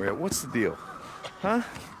question for you. What's the deal? Huh?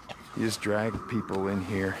 You just drag people in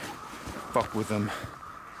here, fuck with them,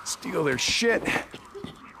 steal their shit,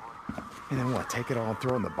 and then what, take it all and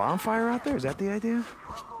throw it in the bonfire out there? Is that the idea?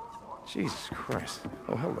 Jesus Christ.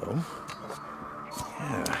 Oh, hello.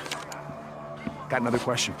 Yeah. Got another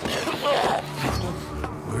question for you.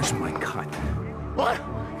 Where's my cut? What?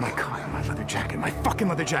 My cut, my leather jacket, my fucking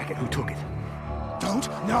leather jacket. Who took it? Don't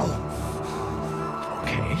know.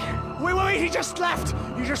 Okay. Wait, he just left!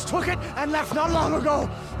 You just took it and left not long ago!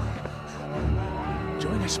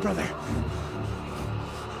 Join us, brother.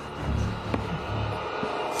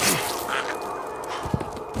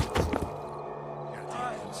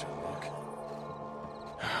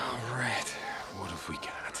 Alright, what have we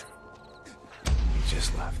got? He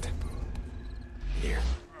just left. Here.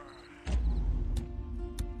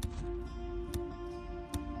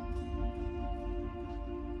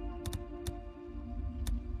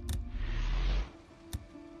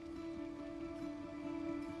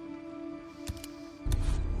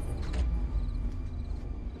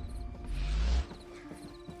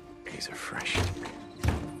 These are fresh.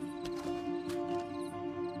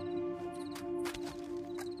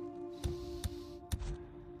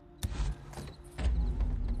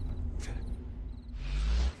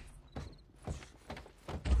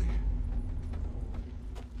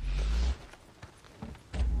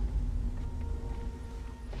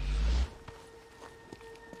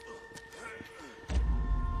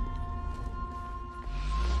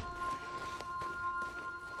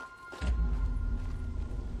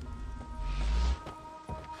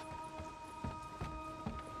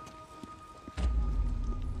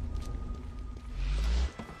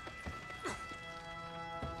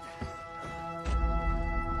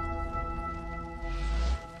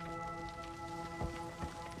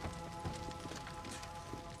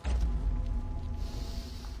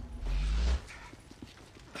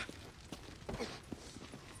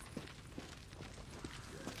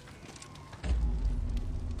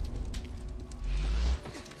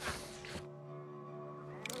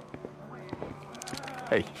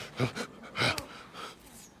 Hey.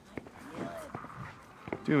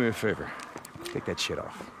 Do me a favor. Take that shit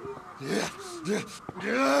off.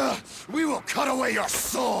 We will cut away your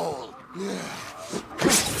soul!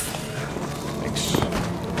 Thanks.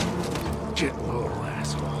 Gentle little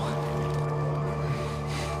asshole.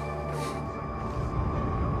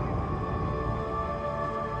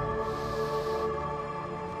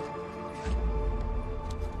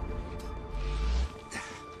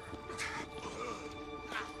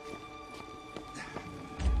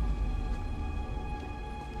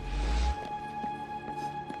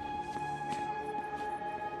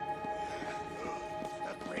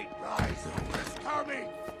 Army!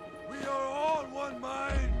 We are all one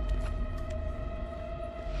mind!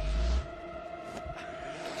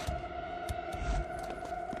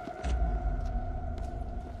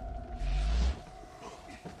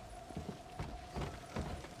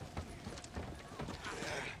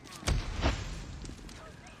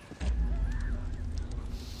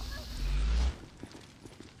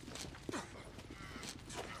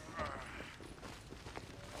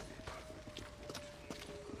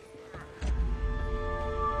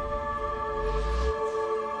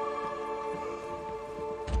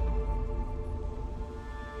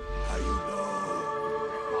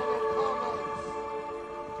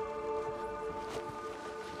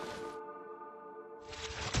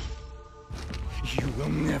 You will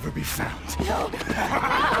never be found. No.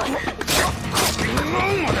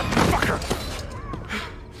 Motherfucker!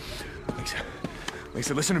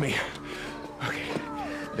 Lisa, listen to me. Okay,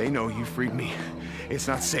 they know you freed me. It's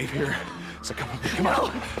not safe here. So come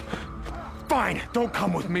on. Fine, don't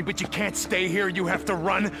come with me, but you can't stay here. You have to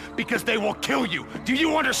run because they will kill you. Do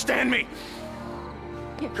you understand me?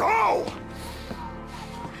 Go!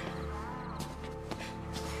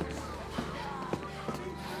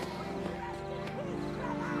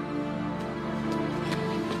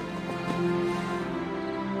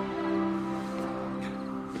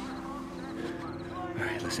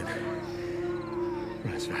 Listen,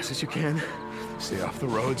 Run as fast as you can. Stay off the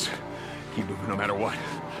roads. Keep moving no matter what.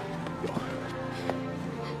 Go.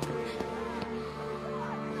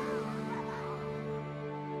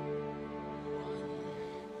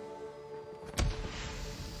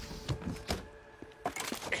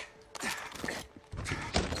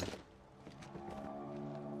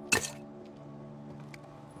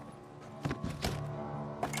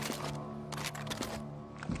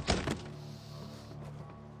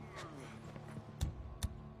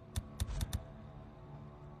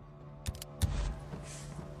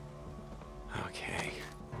 Okay.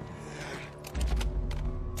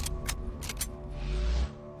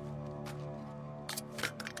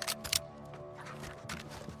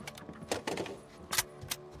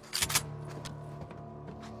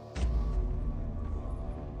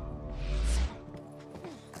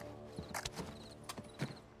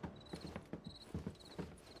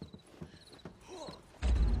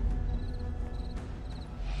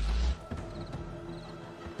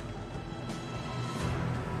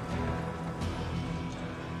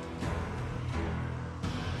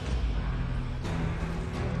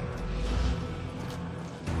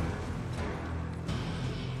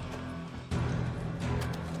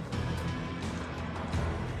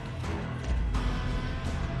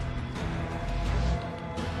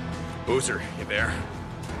 Boozer, you there?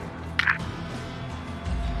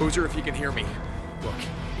 Boozer, if you can hear me. Look,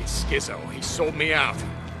 it's Skizzo. He sold me out.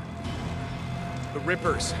 The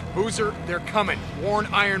Rippers. Boozer, they're coming. Warn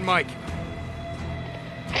Iron Mike.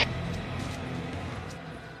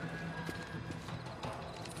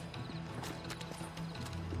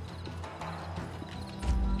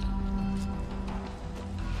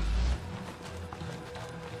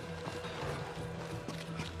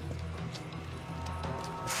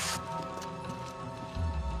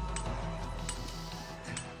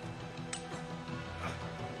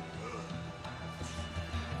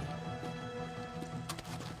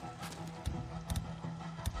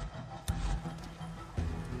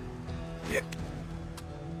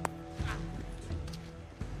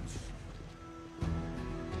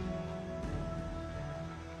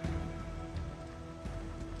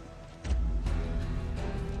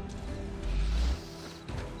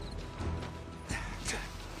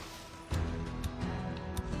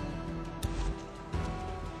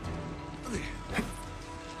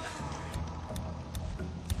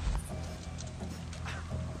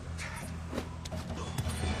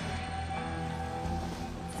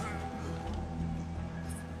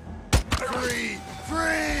 Free!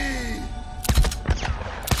 Free!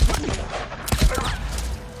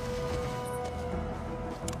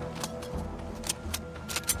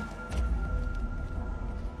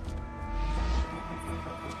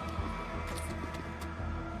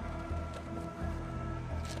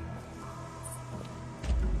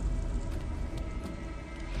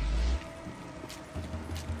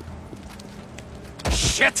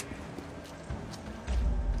 Shit!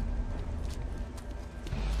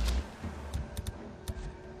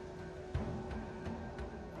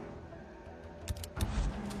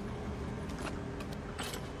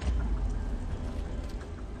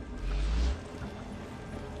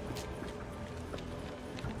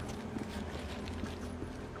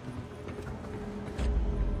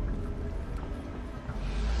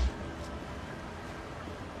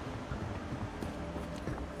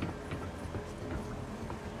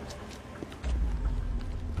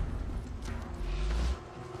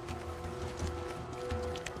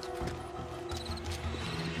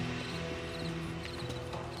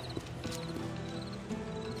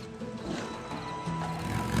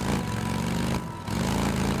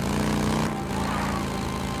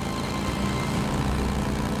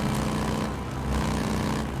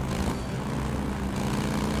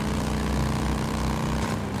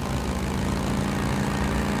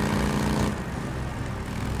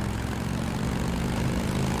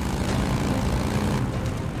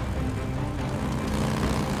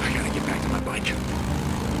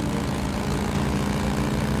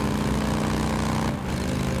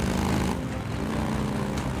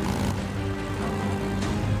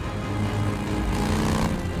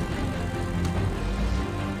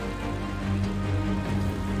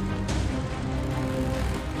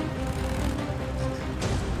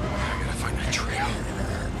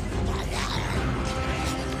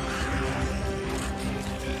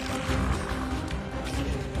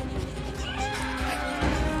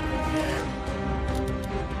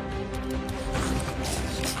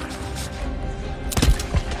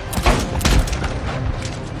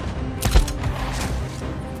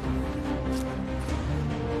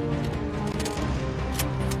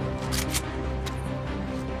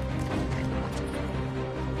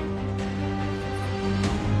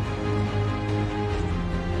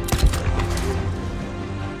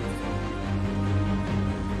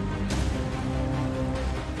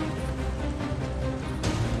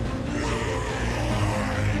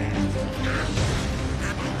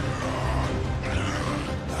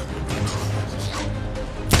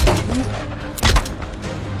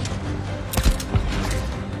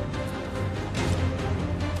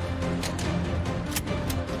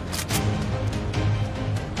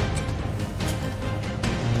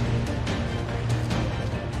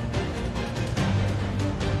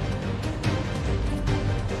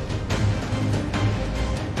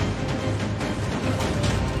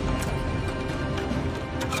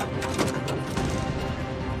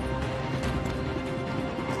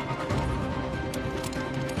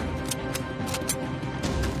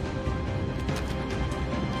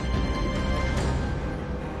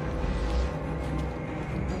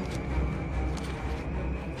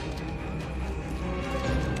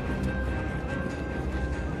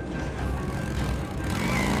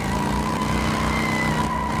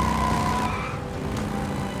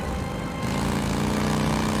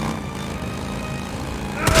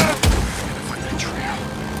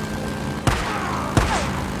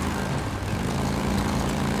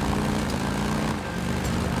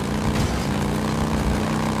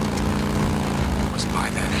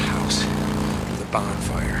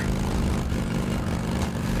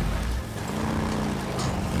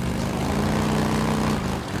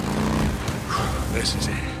 this is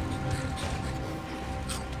it.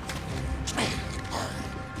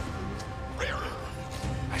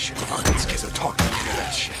 I should have fucking Schizo talking me into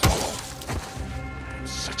that shit. I'm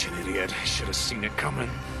such an idiot. I should have seen it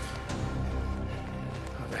coming.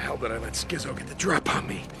 How the hell did I let Schizo get the drop on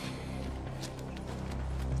me?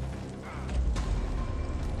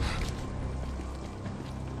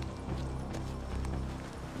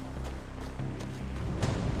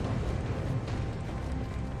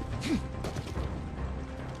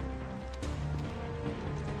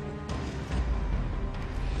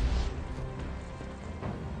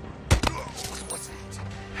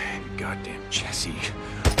 Goddamn Jesse,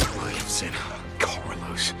 Williamson,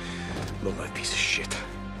 Carlos, low-life piece of shit.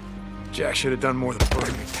 Jack should have done more than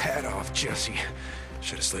burn your pad off, Jesse.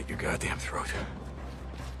 Should have slit your goddamn throat.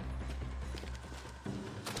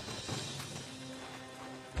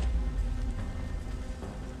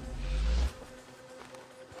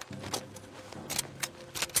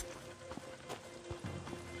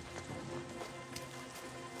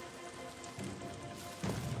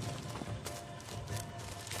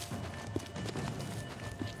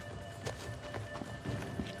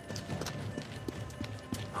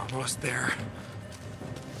 Almost there.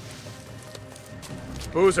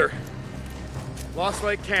 Boozer. Lost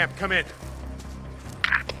Lake Camp, come in.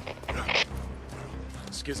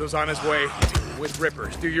 Schizo's on his way with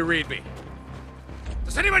Rippers. Do you read me?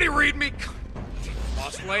 Does anybody read me?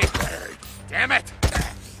 Lost Lake. Damn it!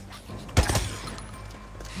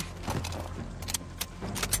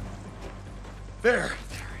 There.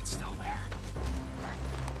 It's still there.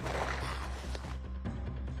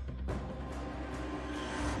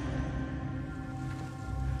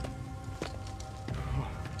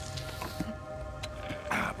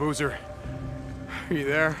 Boozer, are you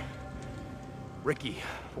there? Ricky,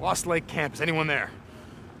 Lost Lake Camp, is anyone there?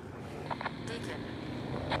 Deacon.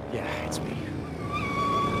 Yeah, it's me.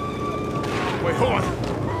 Wait, hold on.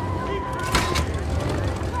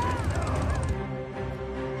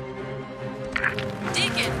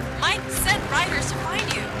 Deacon, Mike sent riders to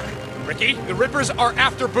find you. Ricky, the Rippers are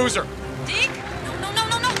after Boozer. Deke?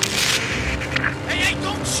 No. Hey,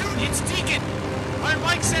 don't shoot! It's Deacon! Our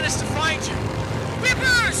Mike sent us to find you.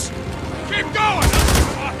 Rippers! Keep going!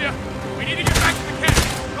 Off ya! We need to get back to the camp.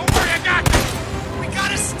 Don't worry, I got this. We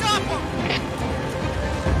gotta stop them!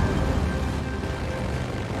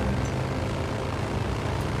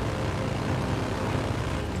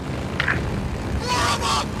 Blow them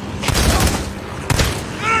up!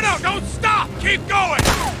 No, don't stop! Keep going!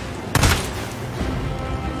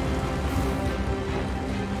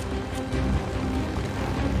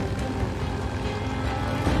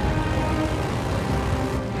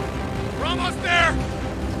 Almost there!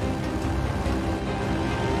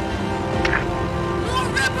 More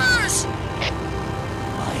Rippers!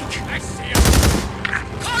 Mike! I see him!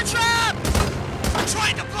 Car trap! I'm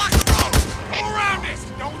trying to block the road! Go around this!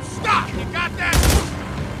 Don't stop! You got that?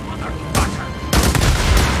 Motherfucker!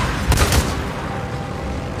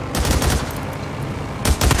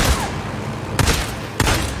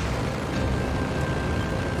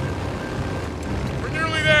 We're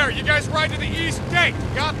nearly there! You guys ride to the east gate!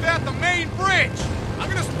 Got that? The main bridge! I'm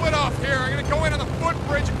gonna split off here. I'm gonna go in on the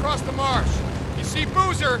footbridge across the marsh. You see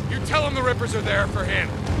Boozer, you tell him the Rippers are there for him.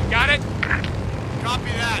 You got it?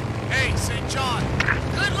 Copy that. Hey, St. John.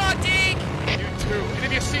 Good luck, Deke! You too. And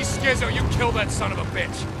if you see Schizo, you kill that son of a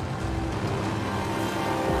bitch.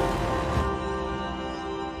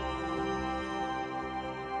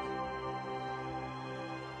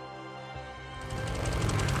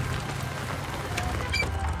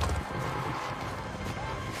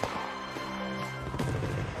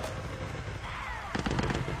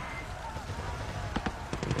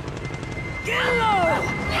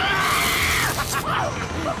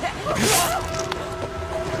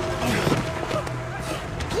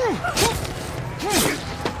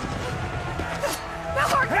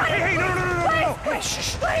 Hey, no. Hey,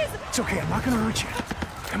 shh. Please! It's okay, I'm not gonna hurt you.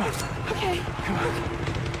 Come on. Okay. Come on.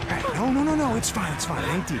 Hey, no, it's fine. It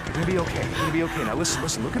ain't deep. You're gonna be okay. Now listen,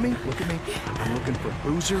 look at me. I'm looking for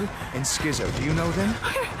Boozer and Schizo. Do you know them?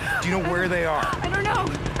 Do you know where they are? I don't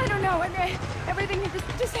know. And everything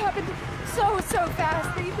just happened so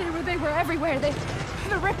fast. They were everywhere. The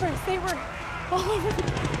Rippers, they were all over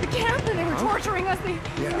the camp, and they were torturing us. They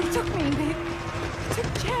took me. They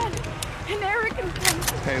took Chad and Eric and...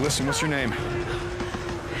 Hey, listen, what's your name?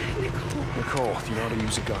 Nicole. Do you know how to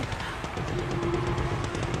use a gun?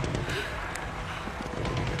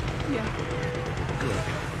 Yeah. Good.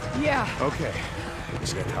 Yeah. Okay. You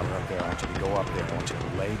see that tower up there? I want you to go up there. I want you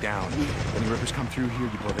to lay down. When the Rippers come through here,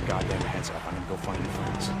 you blow the goddamn heads off. I'm gonna go find your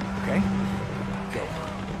friends. Okay? Go.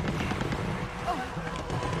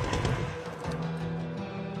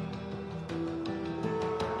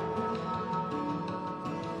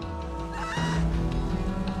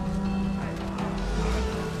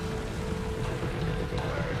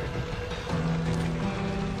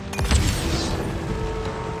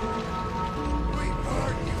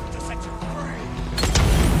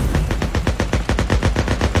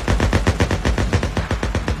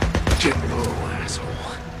 Get low, asshole.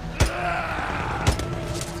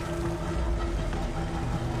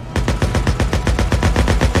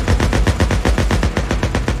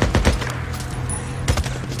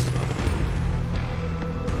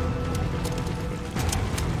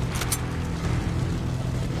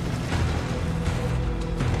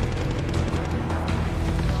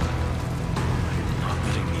 Not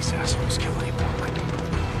letting these assholes kill any more.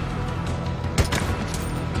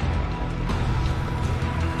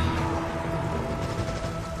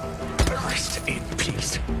 Rest in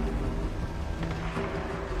peace.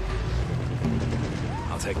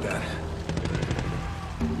 I'll take that.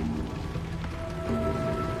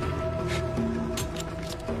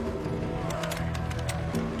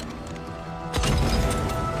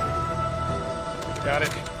 Got it.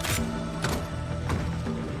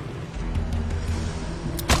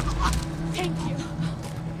 Thank you.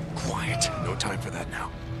 Quiet. No time for that now.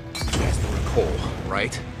 You guys know Nicole,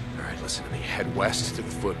 right? All right, listen to me. Head west to the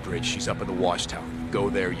footbridge. She's up in the watchtower. Go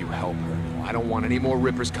there, you help her. I don't want any more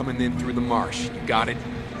rippers coming in through the marsh. You got it?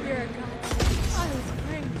 You're a god. I was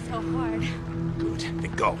praying so hard. Good.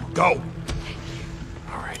 Then go. Go!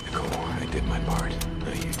 All right, Nicole. I did my part.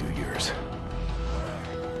 Now you do yours.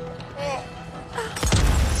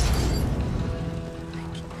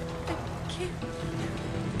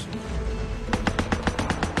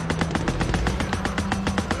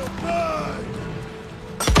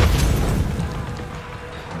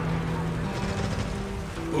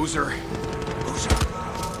 Boozer. Boozer.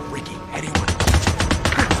 Ricky. Anyone.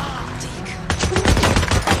 Deke.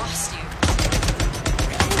 I lost you.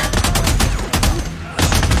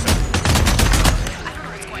 I don't know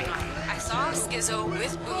what's going on. I saw Skizzo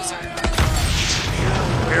with Boozer.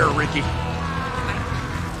 Where, Ricky?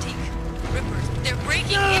 Deke. Rippers. They're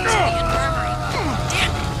breaking into the infirmary.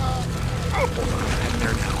 Damn it. Hold on. I'm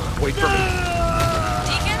there now. Wait for me.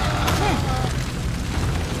 Deacon?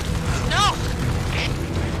 No!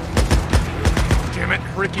 Damn it,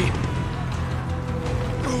 Ricky. I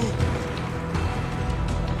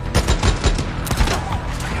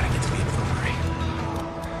gotta get to the infirmary.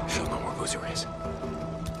 She'll know where Boozer is.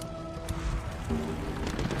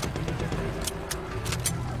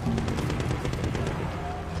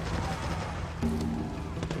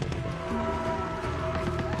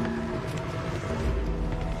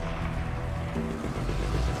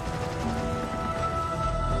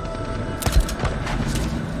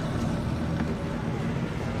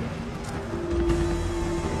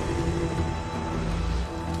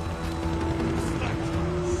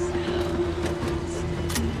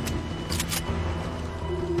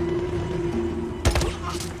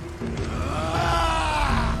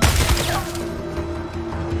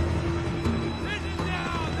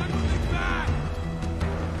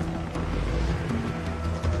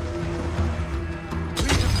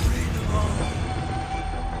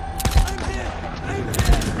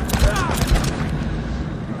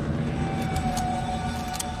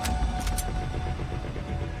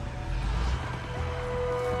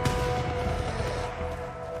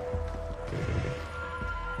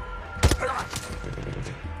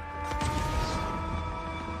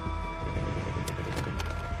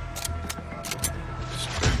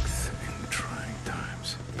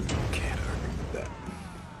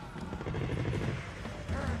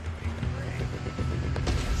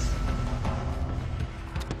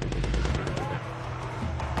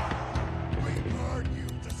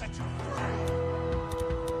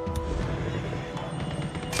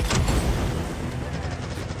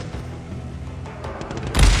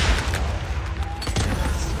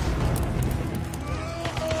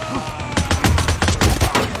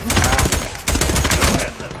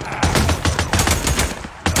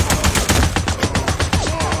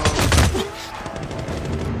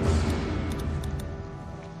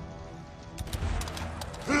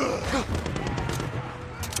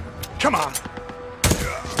 Come on.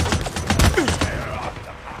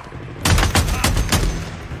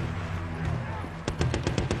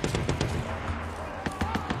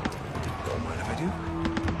 Don't mind if I do.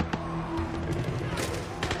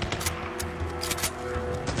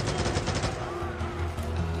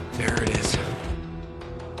 There it is.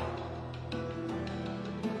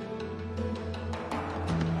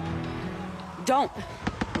 Don't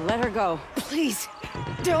let her go. Please,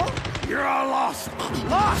 don't. You're all lost.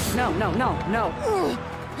 Lost! No.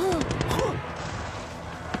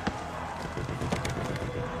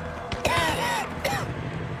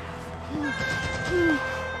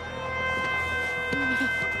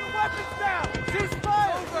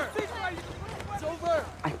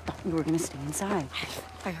 I thought we were gonna stay inside.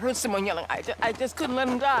 I heard someone yelling. I just couldn't let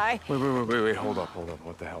him die. Wait, hold up.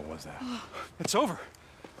 What the hell was that? It's over.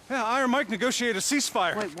 Yeah, Iron Mike negotiated a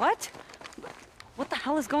ceasefire. Wait, what? What the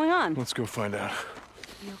hell is going on? Let's go find out.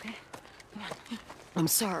 You okay? I'm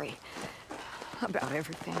sorry about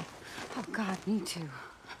everything. Oh, God, me too.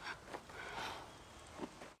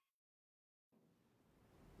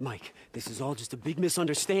 Mike, this is all just a big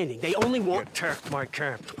misunderstanding. They only want... You attacked my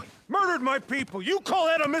camp. Murdered my people. You call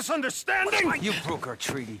that a misunderstanding? You broke our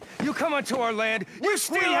treaty. You come onto our land. You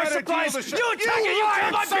steal our supplies. You attack and you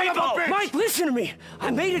kill my people! Mike, listen to me. I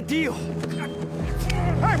made a deal.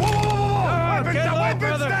 Hey, whoa!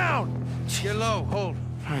 Weapons down! Get low, hold.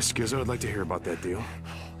 Hi, Skizzo. I'd like to hear about that deal.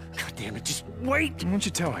 God damn it, just wait. Why don't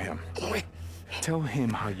you tell him? Tell him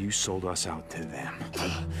how you sold us out to them.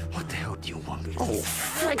 What the hell do you want me to do? Oh,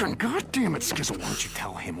 friggin' goddamn it, Skizzo. Why don't you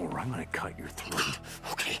tell him or I'm gonna cut your throat.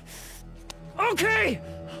 Okay. Okay!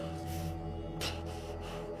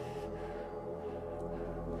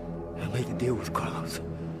 I made a deal with Carlos.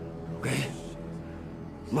 Okay?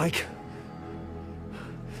 Mike?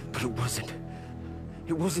 But it wasn't.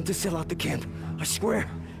 It wasn't to sell out the camp. I swear.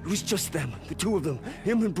 It was just them. The two of them.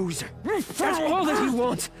 Him and Boozer. That's all that he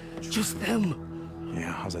wants. Just them.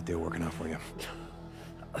 Yeah, how's that deal working out for you?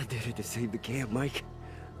 I did it to save the camp, Mike.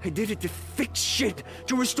 I did it to fix shit.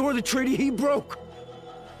 To restore the treaty he broke.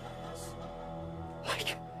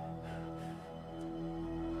 Mike.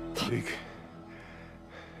 Deke.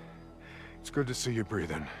 It's good to see you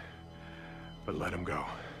breathing. But let him go.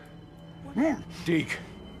 Deke.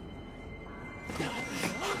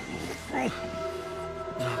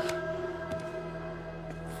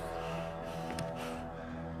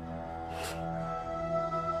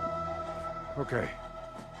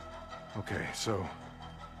 Okay, so...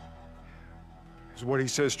 is what he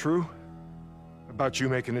says true? About you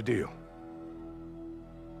making a deal?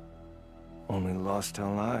 Only lost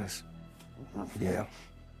tell lies. Yeah,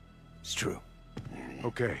 it's true.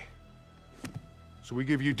 Okay. So we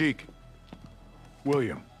give you Deke,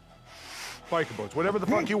 William, biker boats, whatever the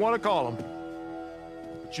fuck you want to call them.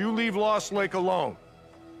 But you leave Lost Lake alone.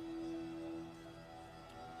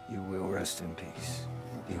 You will rest in peace.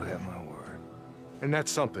 You have my word. And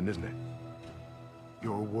that's something, isn't it?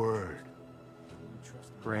 Your word.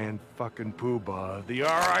 Grand fucking poobah of the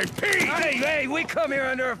R.I.P. Hey, we come here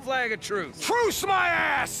under a flag of truce. Truce my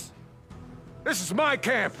ass! This is my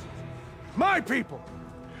camp. My people.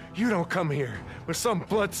 You don't come here with some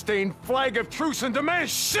blood-stained flag of truce and demand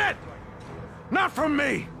shit! Not from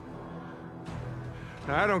me!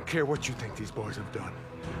 Now, I don't care what you think these boys have done.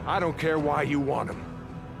 I don't care why you want them.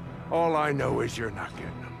 All I know is you're not getting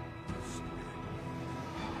them.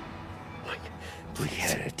 We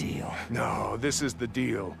had a deal. No, this is the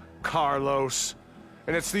deal, Carlos.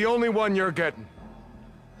 And it's the only one you're getting.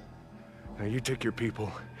 Now you take your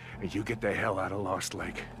people, and you get the hell out of Lost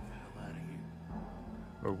Lake.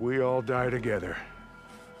 Or we all die together.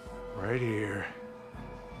 Right here.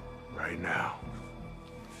 Right now.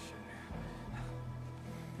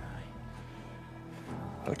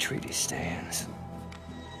 Our treaty stands.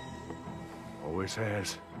 Always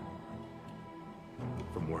has.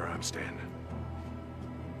 From where I'm standing.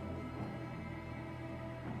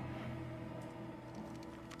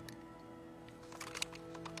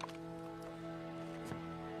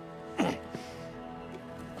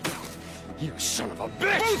 You son of a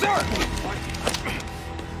bitch! Boozer!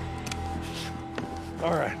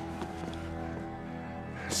 All right.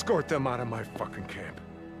 Escort them out of my fucking camp.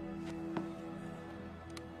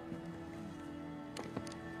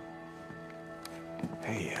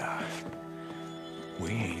 Hey, we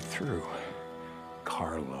ain't through.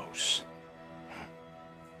 Carlos.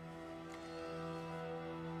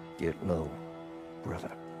 Get low, brother.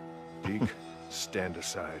 Deke, stand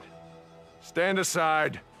aside. Stand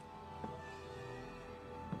aside!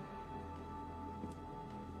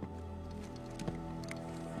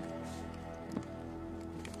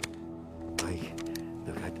 Mike,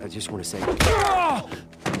 look, I just want to say...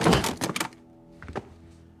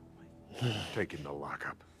 Take him to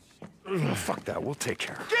lockup. Fuck that, we'll take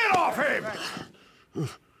care of it. Get off him!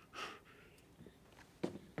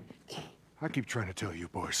 I keep trying to tell you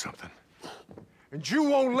boys something. And you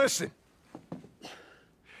won't listen.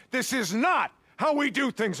 This is not how we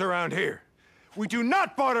do things around here. We do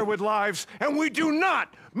not barter with lives, and we do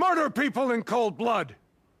not murder people in cold blood.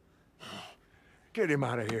 Get him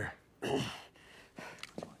out of here.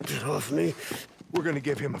 Get off me. We're gonna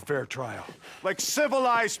give him a fair trial. Like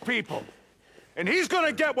civilized people. And he's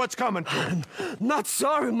gonna get what's coming to him. I'm not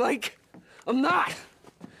sorry, Mike. I'm not.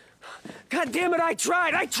 God damn it, I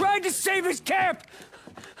tried. I tried to save his camp.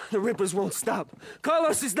 The Rippers won't stop.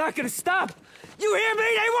 Carlos is not gonna stop. You hear me?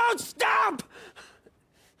 They won't stop!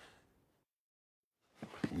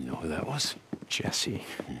 You know who that was? Jesse.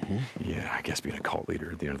 Yeah, I guess being a cult leader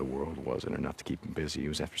at the end of the world wasn't enough to keep him busy. He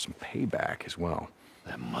was after some payback as well.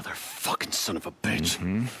 That motherfucking son of a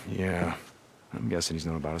bitch. Yeah. I'm guessing he's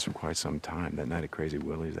known about us for quite some time. That night at Crazy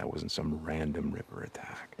Willie's, that wasn't some random Ripper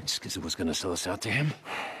attack. And Skizzo was gonna sell us out to him?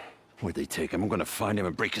 Where'd they take him? I'm gonna find him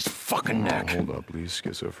and break his fucking neck. Hold up, please,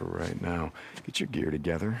 Skizzo, for right now. Get your gear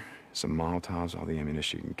together. Some Molotovs, all the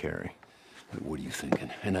ammunition you can carry. What are you thinking?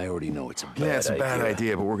 And I already know it's a bad idea. Yeah, it's a bad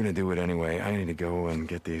idea, but we're gonna do it anyway. I need to go and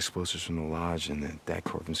get the explosives from the lodge and the dat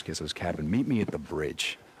cord from Skizzo's cabin. Meet me at the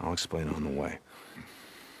bridge. I'll explain on the way.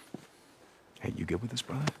 Hey, you good with this,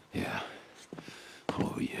 brother? Yeah.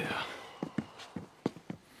 Oh, yeah.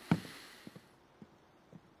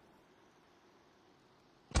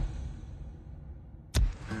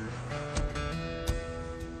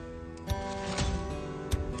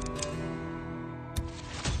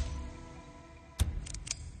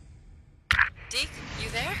 Deke, you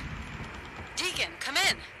there? Deacon, come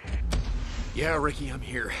in. Yeah, Ricky, I'm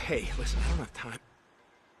here. Hey, listen, I don't have time.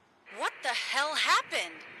 What the hell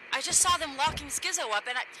happened? I just saw them locking Skizzo up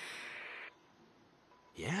and I...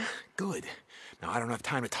 Yeah? Good. Now, I don't have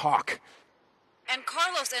time to talk. And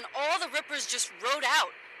Carlos and all the Rippers just rode out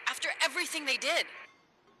after everything they did.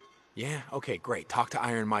 Yeah? Okay, great. Talk to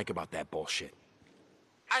Iron Mike about that bullshit.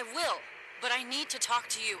 I will, but I need to talk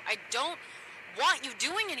to you. I don't want you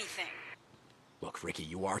doing anything. Look, Ricky,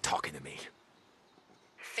 you are talking to me.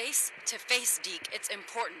 Face to face, Deke. It's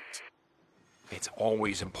important. It's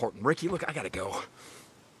always important. Ricky, look, I gotta go.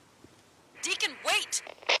 Deacon, wait!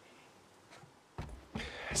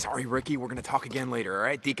 Sorry, Ricky. We're gonna talk again later, all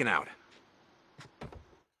right? Deacon out.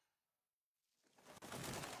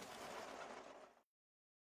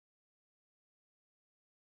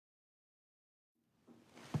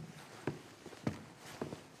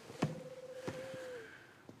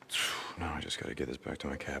 Now I just gotta get this back to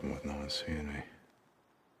my cabin with no one seeing me.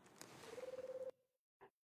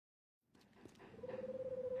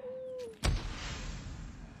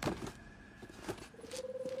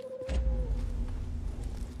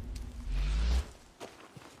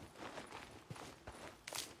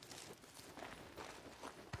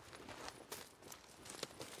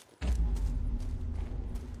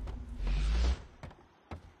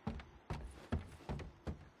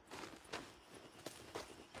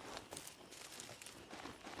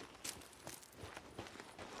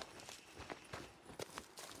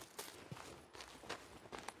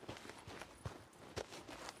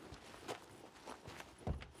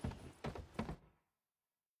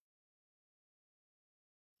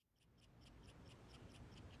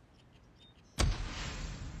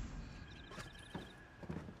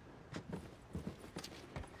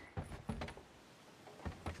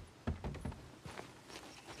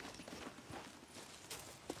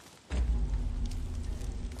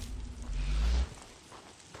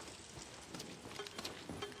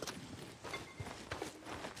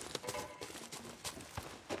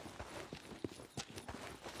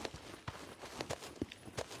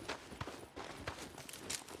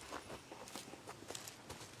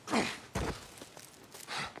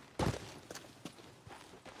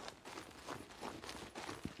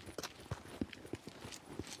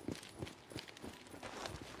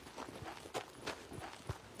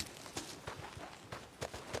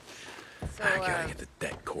 So, I gotta get the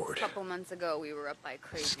dead cord. A couple months ago, we were up by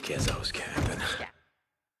Crazy Skizzo's cabin. Yeah.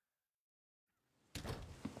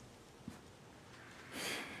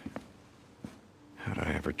 How'd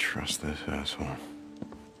I ever trust this asshole?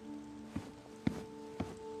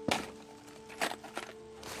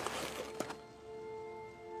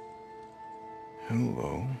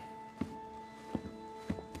 Hello?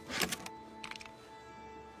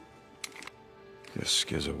 Guess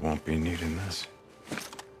Skizzo won't be needing this.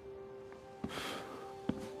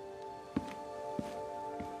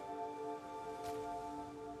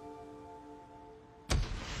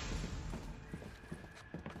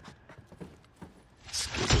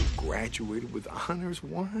 Graduated with honors?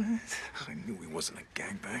 What? I knew he wasn't a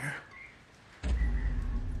gangbanger.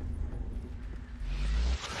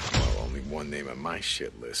 Well, only one name on my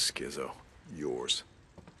shit list, Skizzo. Yours.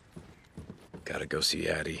 Gotta go see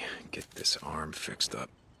Addie, get this arm fixed up.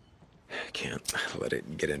 Can't let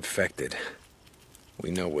it get infected.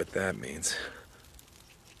 We know what that means.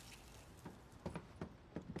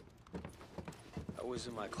 I was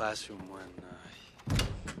in my classroom when,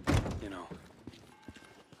 you know,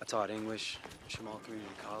 I taught English at Shamal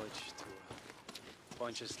Community College to a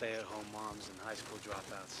bunch of stay-at-home moms and high school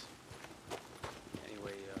dropouts.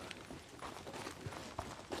 Anyway,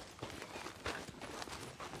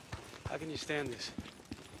 how can you stand this?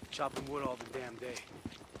 Chopping wood all the damn day.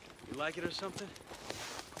 You like it or something?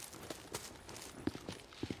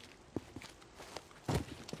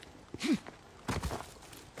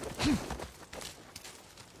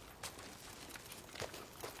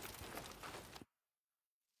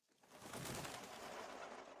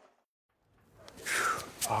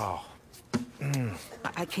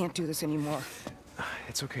 I can't do this anymore.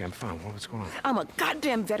 It's okay, I'm fine. What's going on? I'm a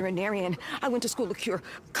goddamn veterinarian. I went to school to cure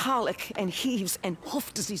colic and heaves and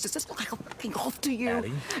hoof diseases. Does this look like a fucking hoof to you?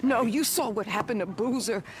 Addie? No, you saw what happened to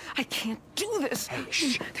Boozer. I can't do this. Hey,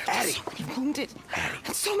 shh. There's so many wounded. Addie.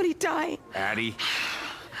 And so many dying. Addie.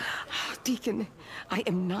 Deacon, I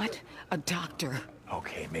am not a doctor.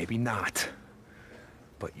 Okay, maybe not.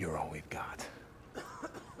 But you're all we've got.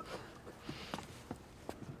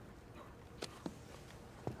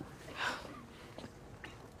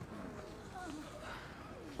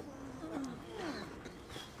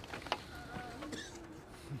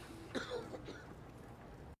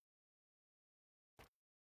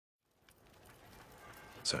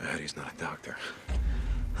 So Addie's not a doctor.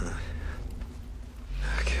 Huh?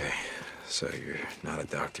 Okay, so you're not a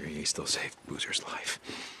doctor, you still saved Boozer's life.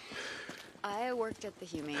 I worked at the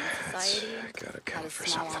Humane Society. Gotta Had count a for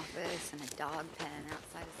small something. office and a dog pen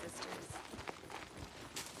outside of Sister's.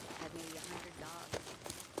 Had maybe 100 dogs.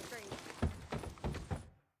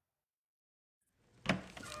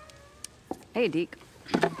 Great. Hey, Deke.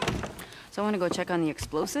 So I want to go check on the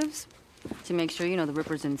explosives to make sure, you know, the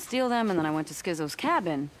Rippers didn't steal them, and then I went to Skizzo's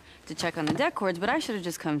cabin to check on the deck cords, but I should have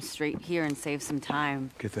just come straight here and saved some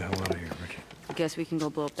time. Get the hell out of here, Ricky. I guess we can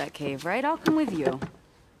go blow up that cave, right? I'll come with you.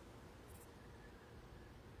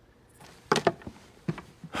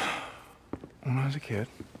 When I was a kid,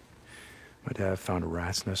 my dad found a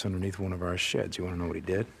rat's nest underneath one of our sheds. You want to know what he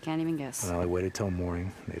did? Can't even guess. Well, I waited till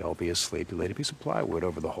morning. They'd all be asleep. He laid a piece of plywood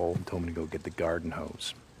over the hole and told me to go get the garden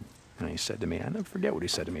hose. And he said to me, I never forget what he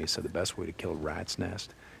said to me. He said the best way to kill a rat's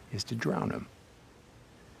nest is to drown him.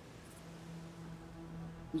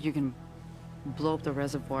 You can blow up the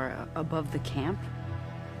reservoir above the camp?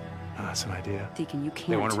 Oh, that's an idea. Deacon, you can't.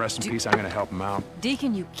 They want to rest in peace. I'm going to help them out.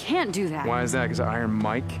 Deacon, you can't do that. Why is that? Because of Iron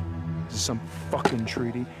Mike? Is this some fucking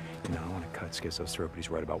treaty? You know, I want to cut Skizzo's throat, but he's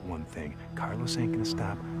right about one thing. Carlos ain't going to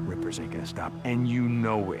stop. Rippers ain't going to stop. And you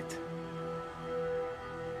know it.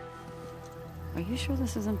 Are you sure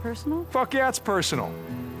this isn't personal? Fuck yeah, it's personal.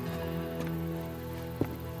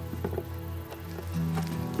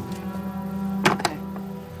 Okay.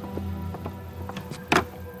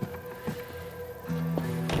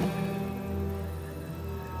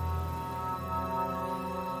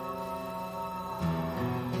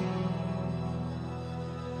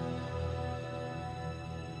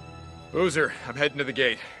 Boozer, I'm heading to the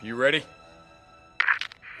gate. You ready?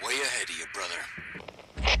 Way ahead of you,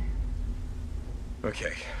 brother.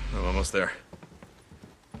 Okay, I'm almost there.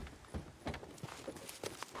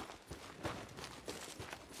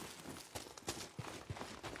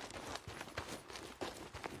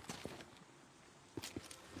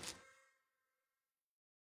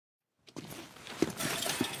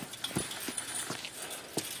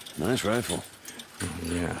 Nice rifle.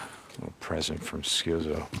 Yeah, a little present from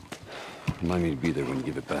Skizzo. Remind me to be there when you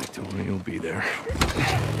give it back to him. He'll be there.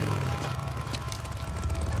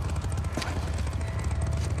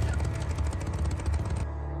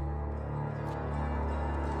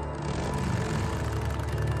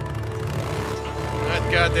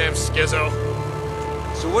 That goddamn Skizzo.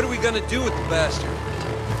 So what are we gonna do with the bastard?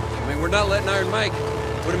 I mean, we're not letting Iron Mike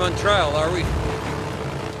put him on trial, are we?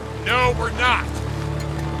 No, we're not.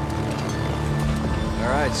 All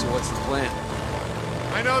right, so what's the plan?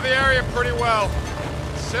 I know the area pretty well.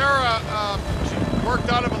 Sarah, she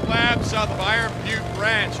worked out of a lab south of Iron Butte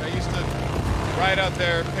Ranch. I used to ride out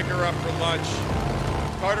there, pick her up for lunch.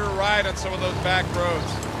 Caught her a ride on some of those back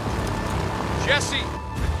roads. Jesse,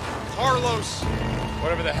 Carlos,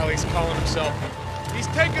 whatever the hell he's calling himself. He's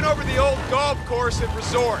taken over the old golf course and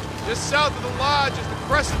resort. Just south of the lodge is the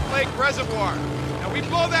Crescent Lake Reservoir. Now we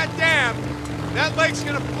blow that dam, that lake's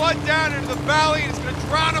gonna flood down into the valley and it's gonna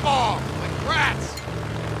drown them all, like rats.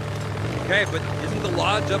 Okay, but isn't the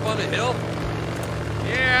lodge up on a hill?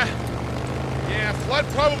 Yeah, flood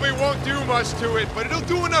probably won't do much to it, but it'll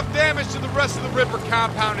do enough damage to the rest of the Ripper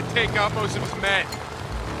compound to take out most of his men.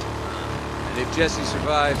 And if Jesse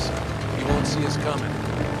survives, he won't see us coming.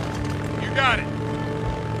 You got it.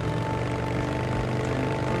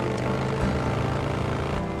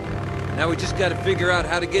 Now we just gotta figure out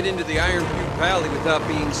how to get into the Iron Butte Valley without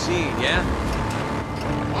being seen, yeah?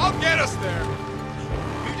 I'll get us there.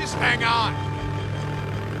 You just hang on.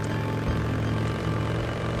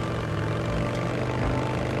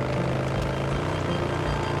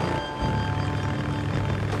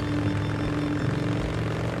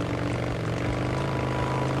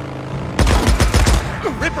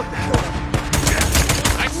 Ripper patrol!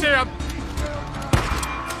 I see him!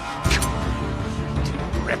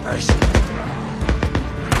 Rippers!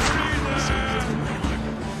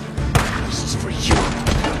 This is for you.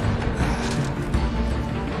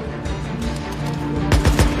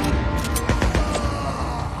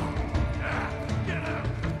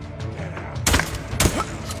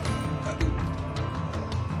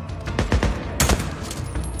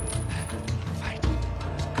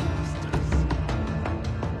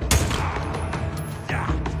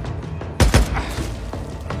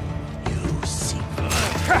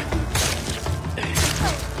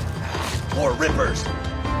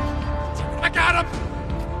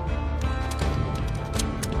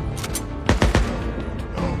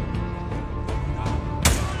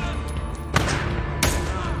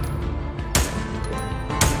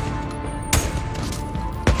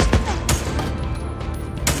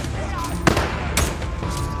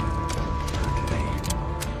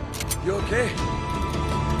 You okay?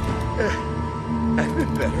 I've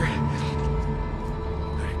been better.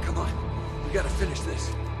 All right, come on. We gotta finish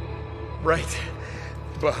this. Right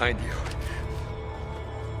behind you.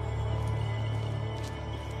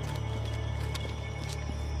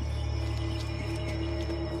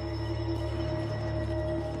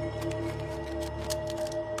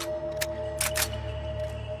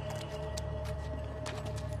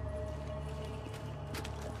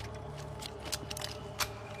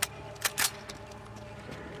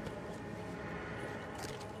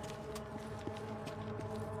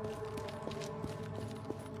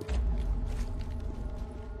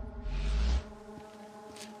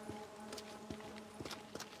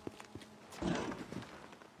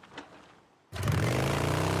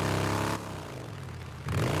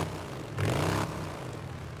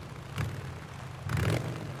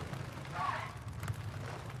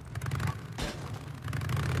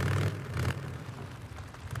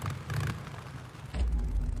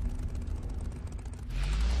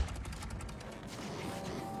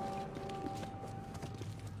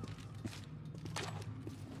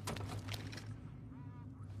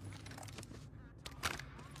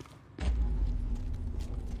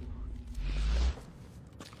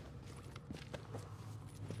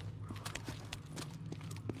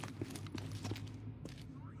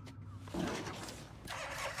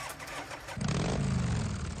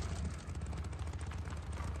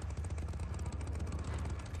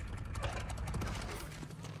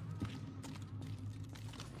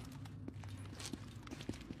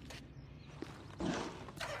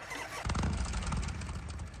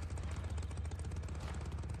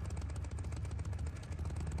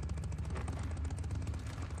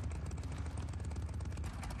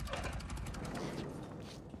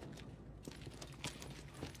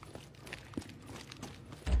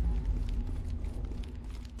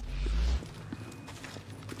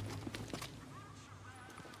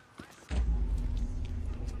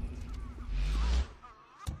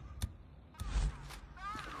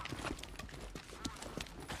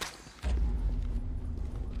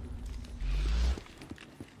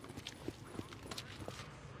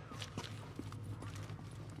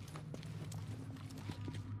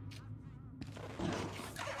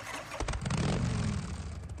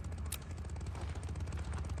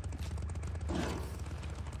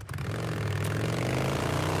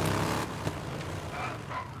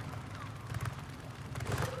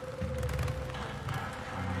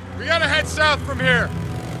 We gotta head south from here.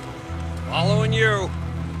 Following you.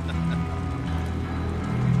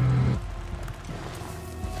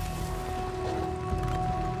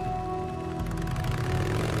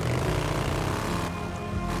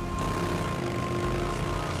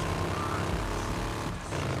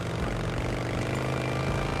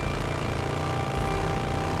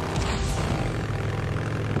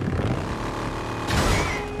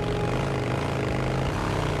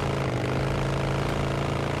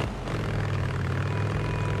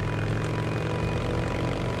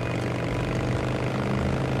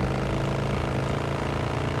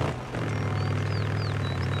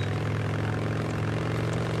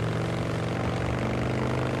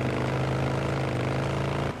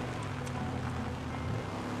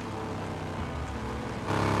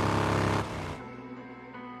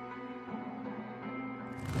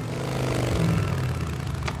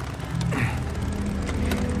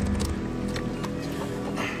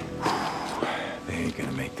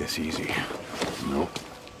 This easy. Nope.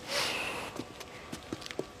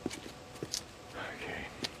 Okay.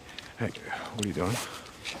 Hey, what are you doing?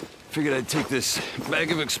 Figured I'd take this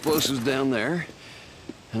bag of explosives down there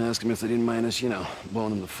and ask them if they didn't mind us, you know, blowing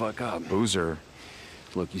them the fuck up. Boozer.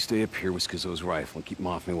 Look, you stay up here with Skizzo's rifle and keep them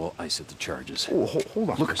off me while I set the charges. Oh, hold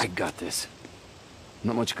on. Look, I got this. I'm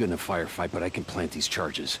not much good in a firefight, but I can plant these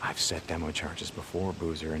charges. I've set demo charges before,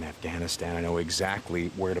 Boozer, in Afghanistan. I know exactly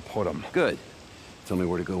where to put them. Good. Tell me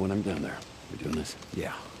where to go when I'm down there. We're doing this?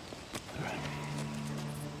 Yeah. All right.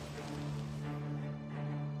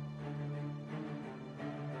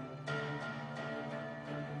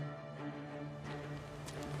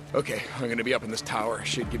 Okay, I'm gonna be up in this tower.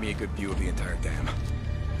 Should give me a good view of the entire dam.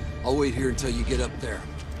 I'll wait here until you get up there.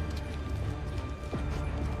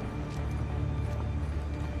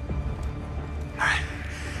 Alright,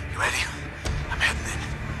 you ready? I'm heading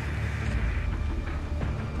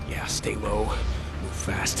in. Yeah, stay low. Move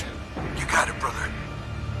fast. You got it, brother.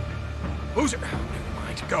 Boozer! Never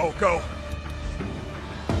mind. Go, go.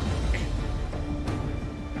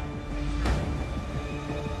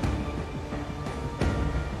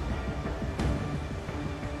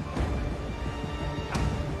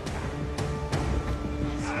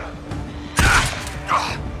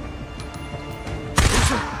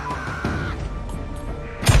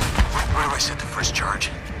 first charge.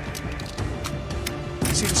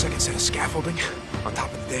 See the second set of scaffolding on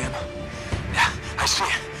top of the dam? Yeah, I see it.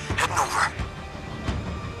 Heading over.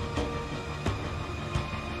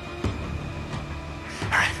 All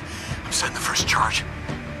right, I'm setting the first charge.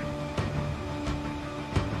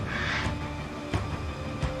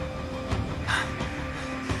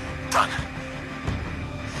 Done. All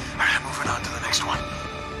right, I'm moving on to the next one.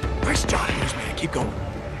 Nice job, man. Keep going.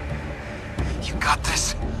 You got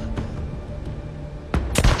this.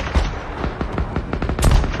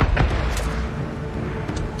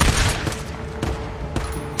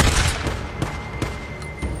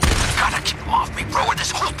 Gotta keep them off me, bro, or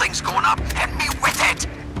this whole thing's going up, and me with it!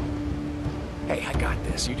 Hey, I got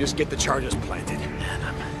this. You just get the charges planted. And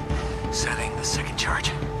I'm setting the second charge.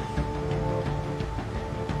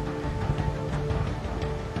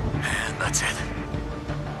 And that's it.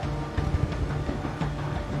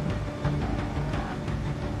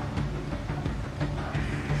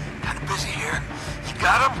 Kinda busy here. You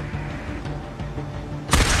got him?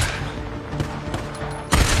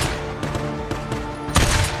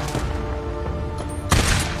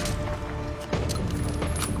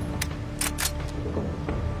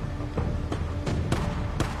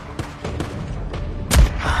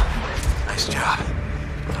 Nice job.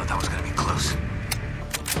 Thought that was gonna be close.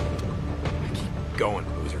 Keep going,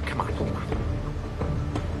 Boozer. Come on, come on.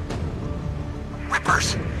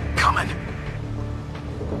 Rippers, coming.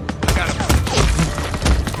 Got him.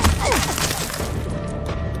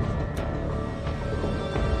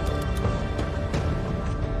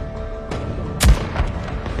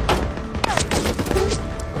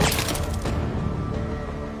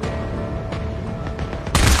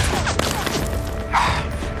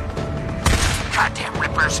 Goddamn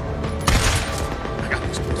Rippers. I got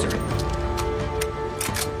this, Boozer.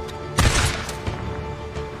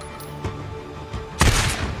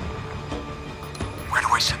 Where do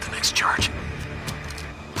I set the next charge?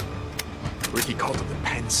 Ricky called it the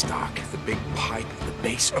penstock, the big pipe at the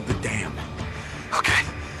base of the dam. Okay.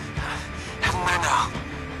 Heading there now.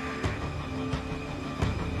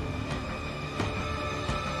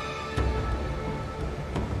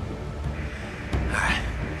 Alright.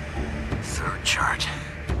 Third charge.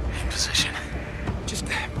 In position. Just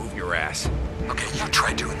move your ass. Okay, you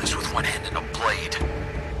try doing this with one hand and a blade.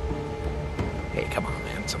 Hey, come on,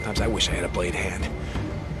 man. Sometimes I wish I had a blade hand.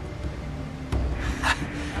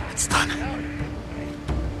 It's done.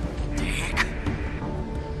 Take.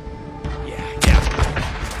 Yeah.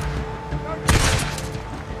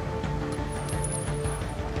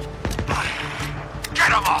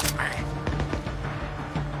 Get him off me!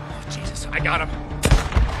 Oh, Jesus. I got him.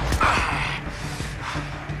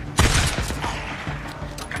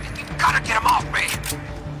 Gotta get him off me!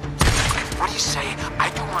 What do you say? I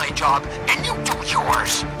do my job, and you do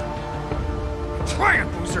yours! Try it,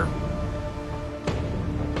 Boozer.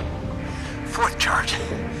 Fourth charge.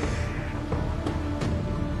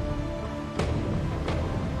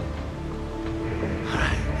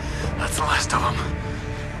 Alright, that's the last of them.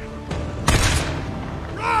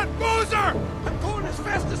 Run, Boozer! I'm going as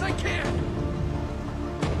fast as I can!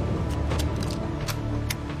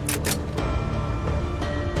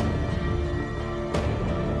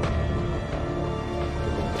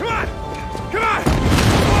 Come on! Come on!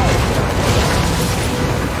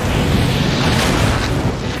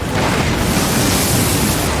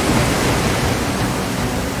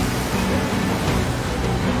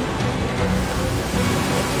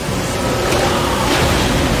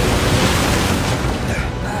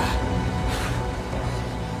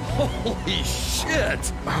 Holy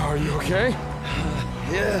shit! Are you okay?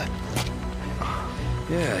 Yeah.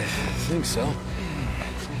 Yeah, I think so.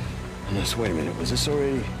 Unless, wait a minute, was this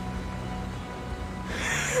already...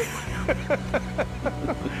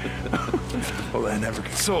 Well, that never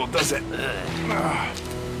gets old, does it?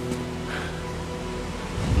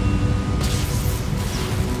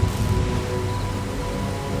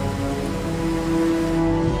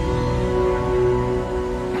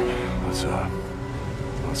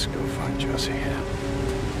 Let's go find Jesse.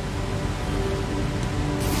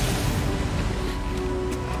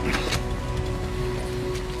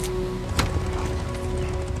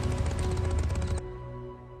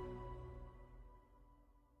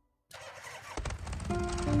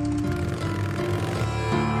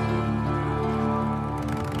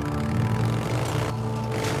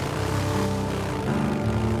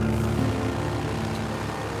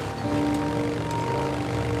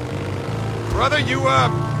 Brother, you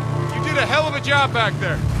did a hell of a job back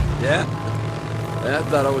there. Yeah? I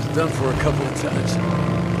thought I was done for a couple of times.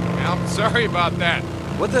 I'm sorry about that.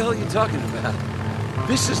 What the hell are you talking about?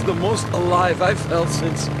 This is the most alive I've felt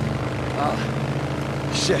since...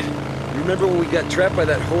 Shit. You remember when we got trapped by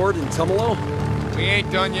that horde in Tumalo? We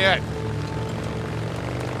ain't done yet.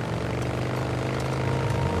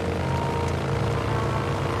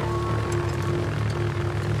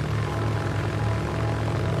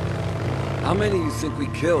 How many do you think we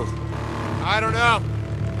killed? I don't know.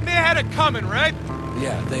 They had it coming, right?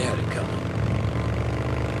 Yeah, they had it coming.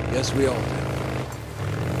 Yes, we all did.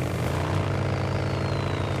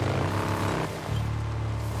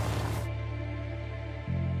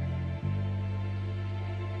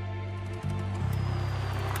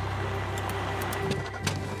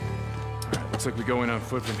 Looks like we go in on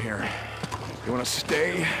foot from here. You wanna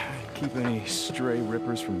stay? Keep any stray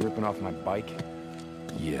rippers from ripping off my bike?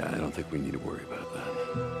 Yeah, I don't think we need to worry about that.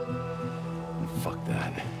 And fuck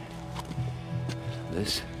that.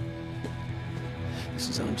 This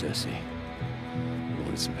is on Jesse. You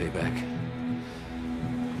wanted some payback?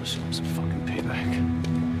 I'll show him some fucking payback.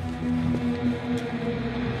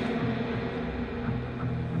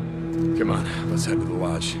 Come on, let's head to the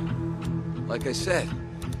lodge. Like I said,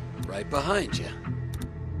 right behind you.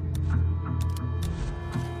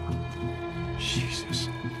 Jesus.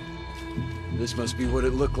 This must be what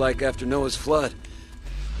it looked like after Noah's flood.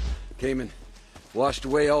 Came and washed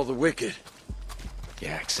away all the wicked.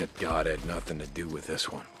 Yeah, except God had nothing to do with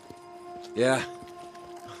this one. Yeah.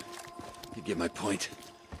 You get my point.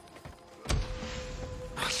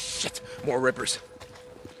 Oh, shit. More rippers.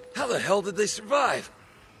 How the hell did they survive?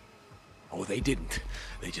 Oh, they didn't.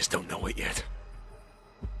 They just don't know it yet.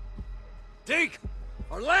 Deke!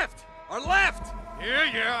 Our left! Our left!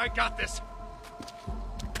 Yeah, I got this.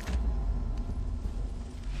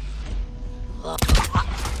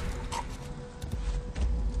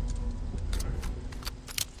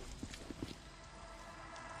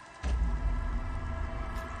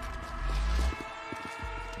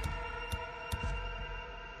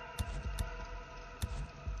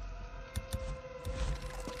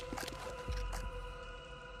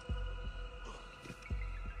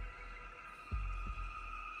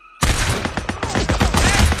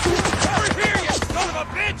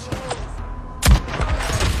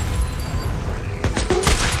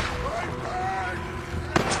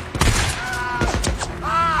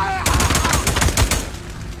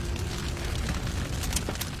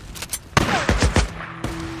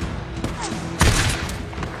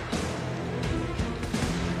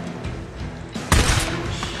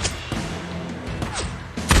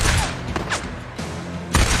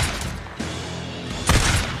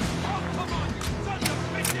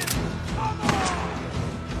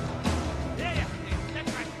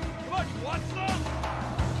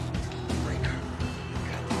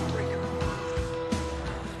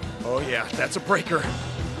 Oh yeah, that's a breaker.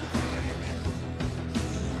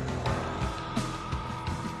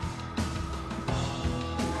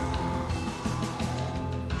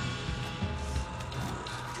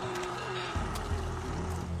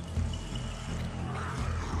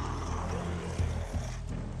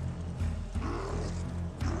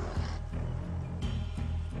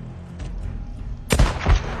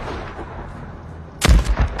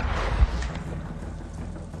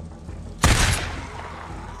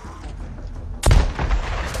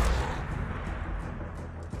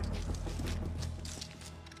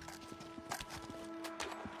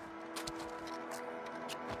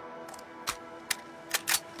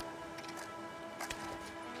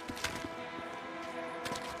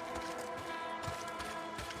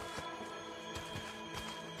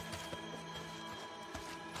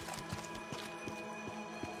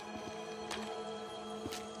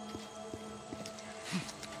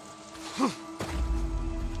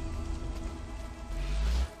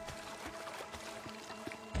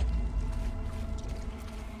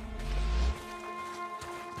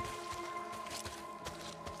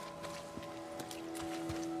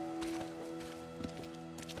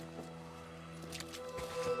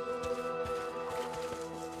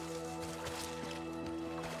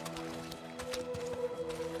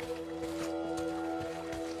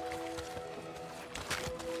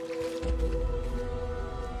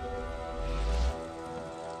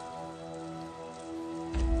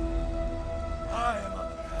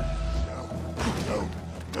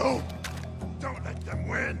 No! Don't let them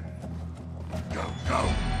win! Go, go!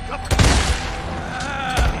 Come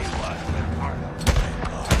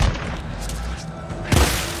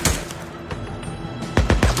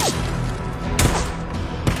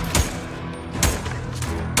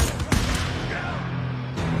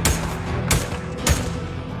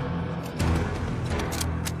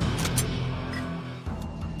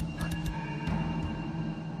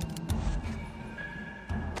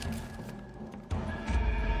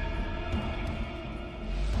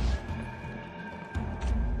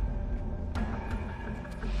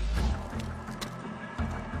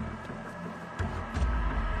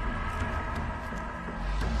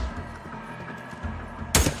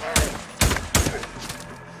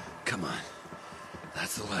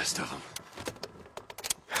last of them.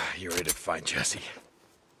 You ready to find Jesse?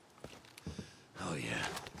 Oh, yeah.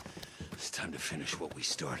 It's time to finish what we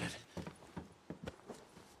started.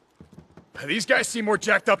 These guys seem more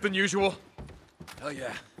jacked up than usual. Hell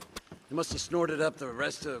yeah. They must have snorted up the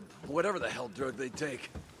rest of whatever the hell drug they take.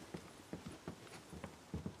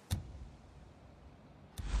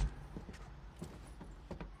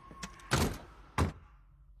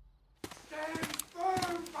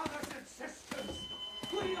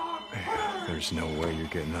 There's no way you're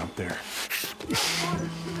getting up there.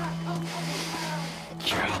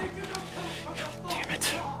 Damn it.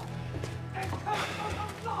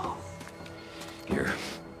 Here.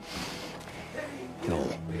 No.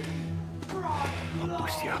 I'll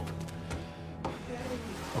boost you up.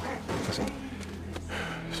 Okay, listen.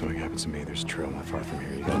 If something happens to me, there's a trail not far from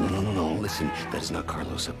here. No. Listen, that is not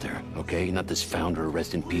Carlos up there, okay? Not this founder,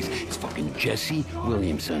 rest in peace. It's fucking Jesse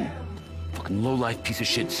Williamson. Fucking low-life piece of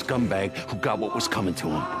shit scumbag who got what was coming to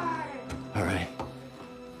him. All right?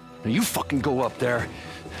 Now you fucking go up there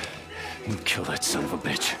and kill that son of a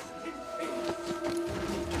bitch.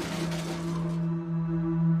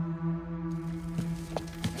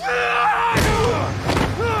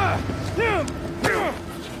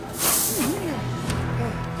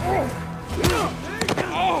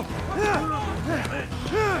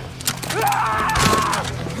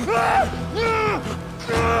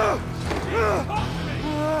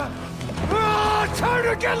 Time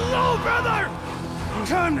to get low, brother!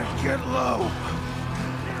 Time to get low!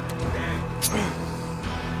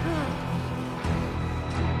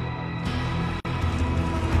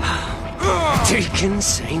 Deacon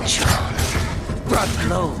St. John, brought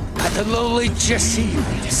low by the lowly Jesse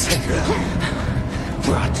Williamson.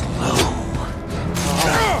 Brought low.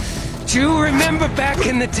 Do you remember back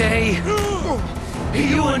in the day?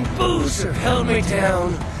 You and Boozer held me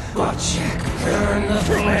down. Watch you burn the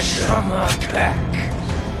flesh from my back.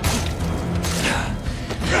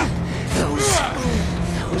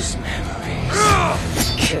 Those memories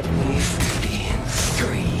kept me from being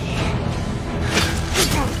free.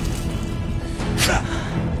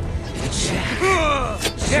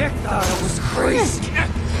 Jack thought I was crazy.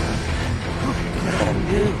 But I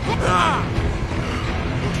knew.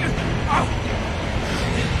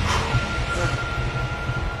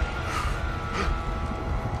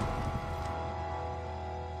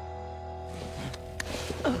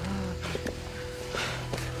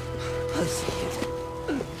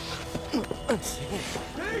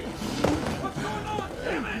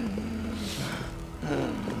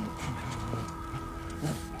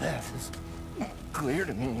 Clear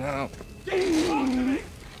to me now. Yeah,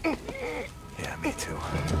 me too.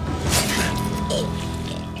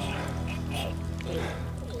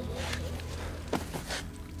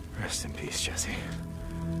 Rest in peace, Jesse.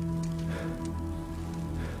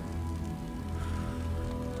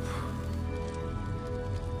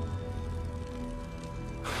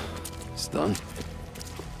 It's done?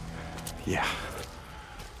 Yeah.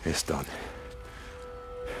 It's done.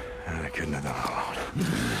 And I couldn't have done it alone.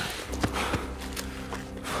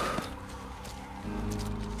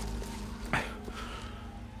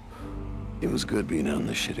 It was good being out in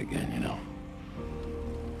the shit again, you know.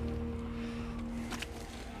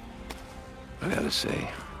 I gotta say,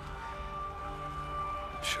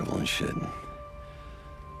 shoveling shit and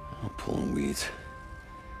pulling weeds.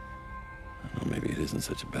 I don't know, maybe it isn't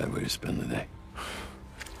such a bad way to spend the day.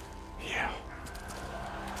 Yeah.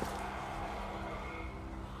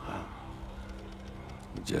 Wow.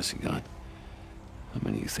 With Jesse gone, how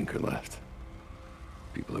many do you think are left?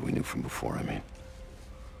 People that we knew from before, I mean.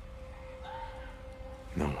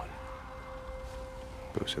 No one.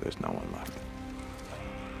 Boozer, there's no one left.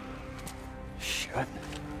 Shit.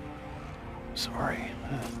 Sorry.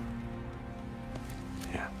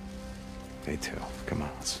 Yeah. Me too. Come on,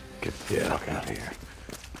 let's get the fuck out of here.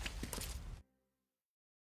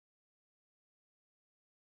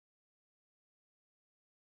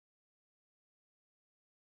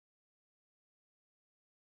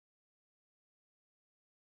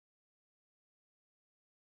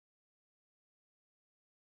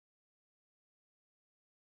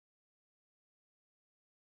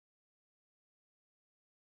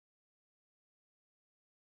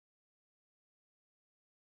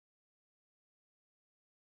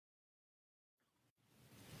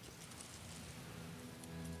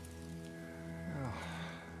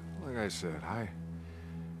 Like I said, I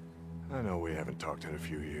know we haven't talked in a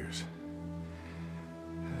few years.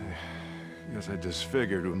 I guess I just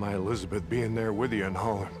figured with my Elizabeth being there with you and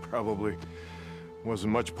all, it probably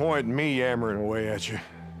wasn't much point in me yammering away at you.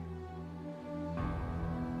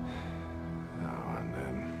 Oh, and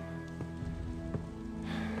then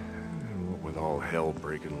hell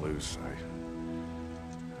breaking loose.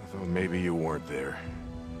 I thought maybe you weren't there.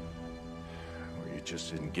 Or you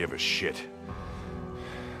just didn't give a shit.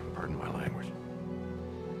 Pardon my language.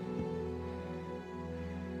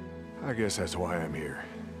 I guess that's why I'm here.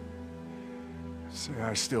 See,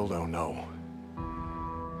 I still don't know.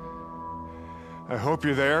 I hope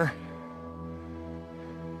you're there.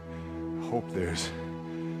 Hope there's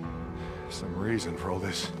some reason for all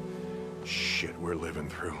this shit we're living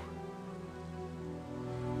through.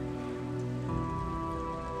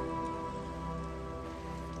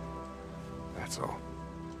 That's all.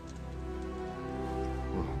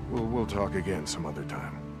 We'll talk again some other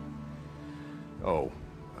time. Oh,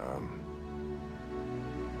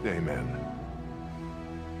 amen.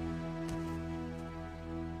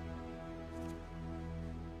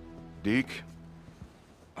 Deke?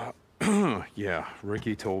 Yeah,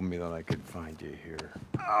 Ricky told me that I could find you here.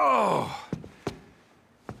 Oh!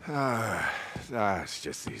 It's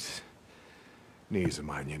just these knees of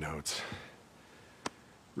mine, you know. It's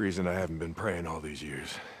reason I haven't been praying all these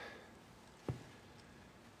years.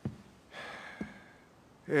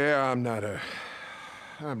 Yeah, I'm not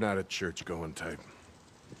a church-going type.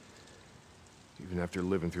 Even after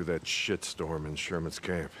living through that shitstorm in Sherman's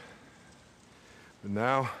camp. But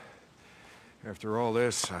now, after all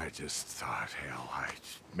this, I just thought, hell,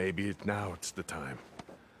 maybe now it's the time.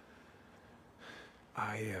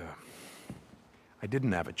 I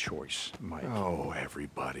didn't have a choice, Mike. Oh,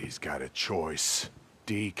 everybody's got a choice,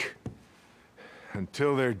 Deke.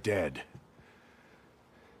 Until they're dead.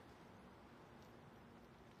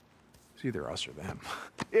 It's either us or them.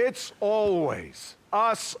 It's always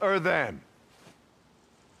us or them.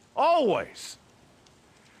 Always.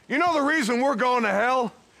 You know the reason we're going to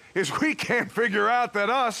hell? Is we can't figure out that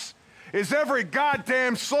us is every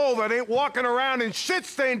goddamn soul that ain't walking around in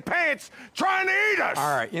shit-stained pants trying to eat us!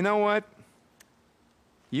 All right, you know what?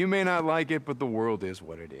 You may not like it, but the world is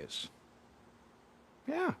what it is.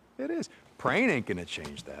 Yeah, it is. Praying ain't gonna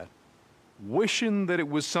change that. Wishing that it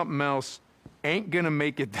was something else ain't gonna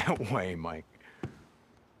make it that way, Mike.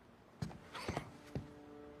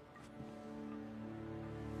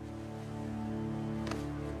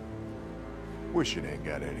 Wish it ain't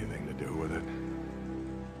got anything to do with it.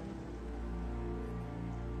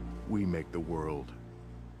 We make the world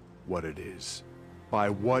what it is by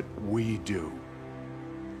what we do.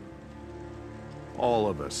 All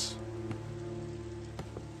of us.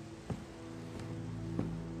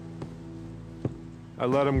 I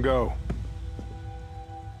let him go.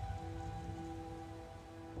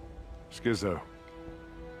 Schizo.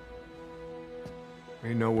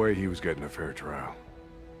 Ain't no way he was getting a fair trial.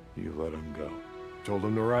 You let him go. Told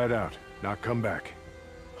him to ride out, not come back.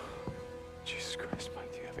 Jesus Christ,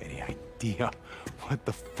 Mike, do you have any idea what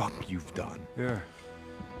the fuck you've done? Yeah.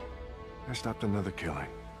 I stopped another killing.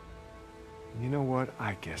 And you know what?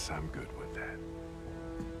 I guess I'm good with that.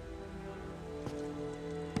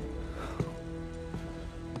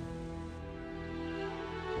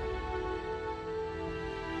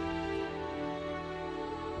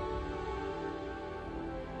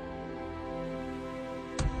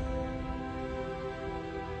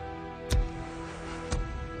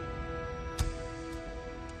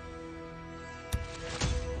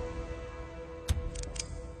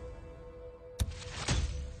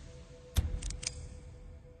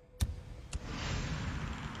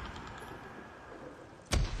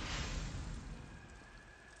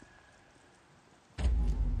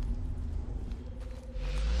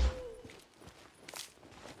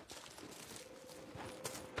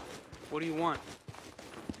 What do you want?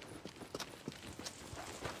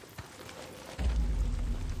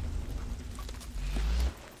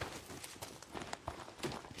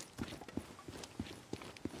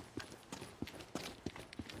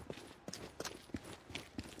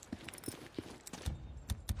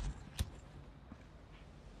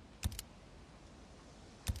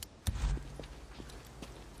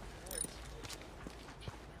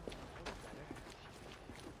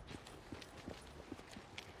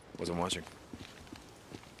 Wasn't watching.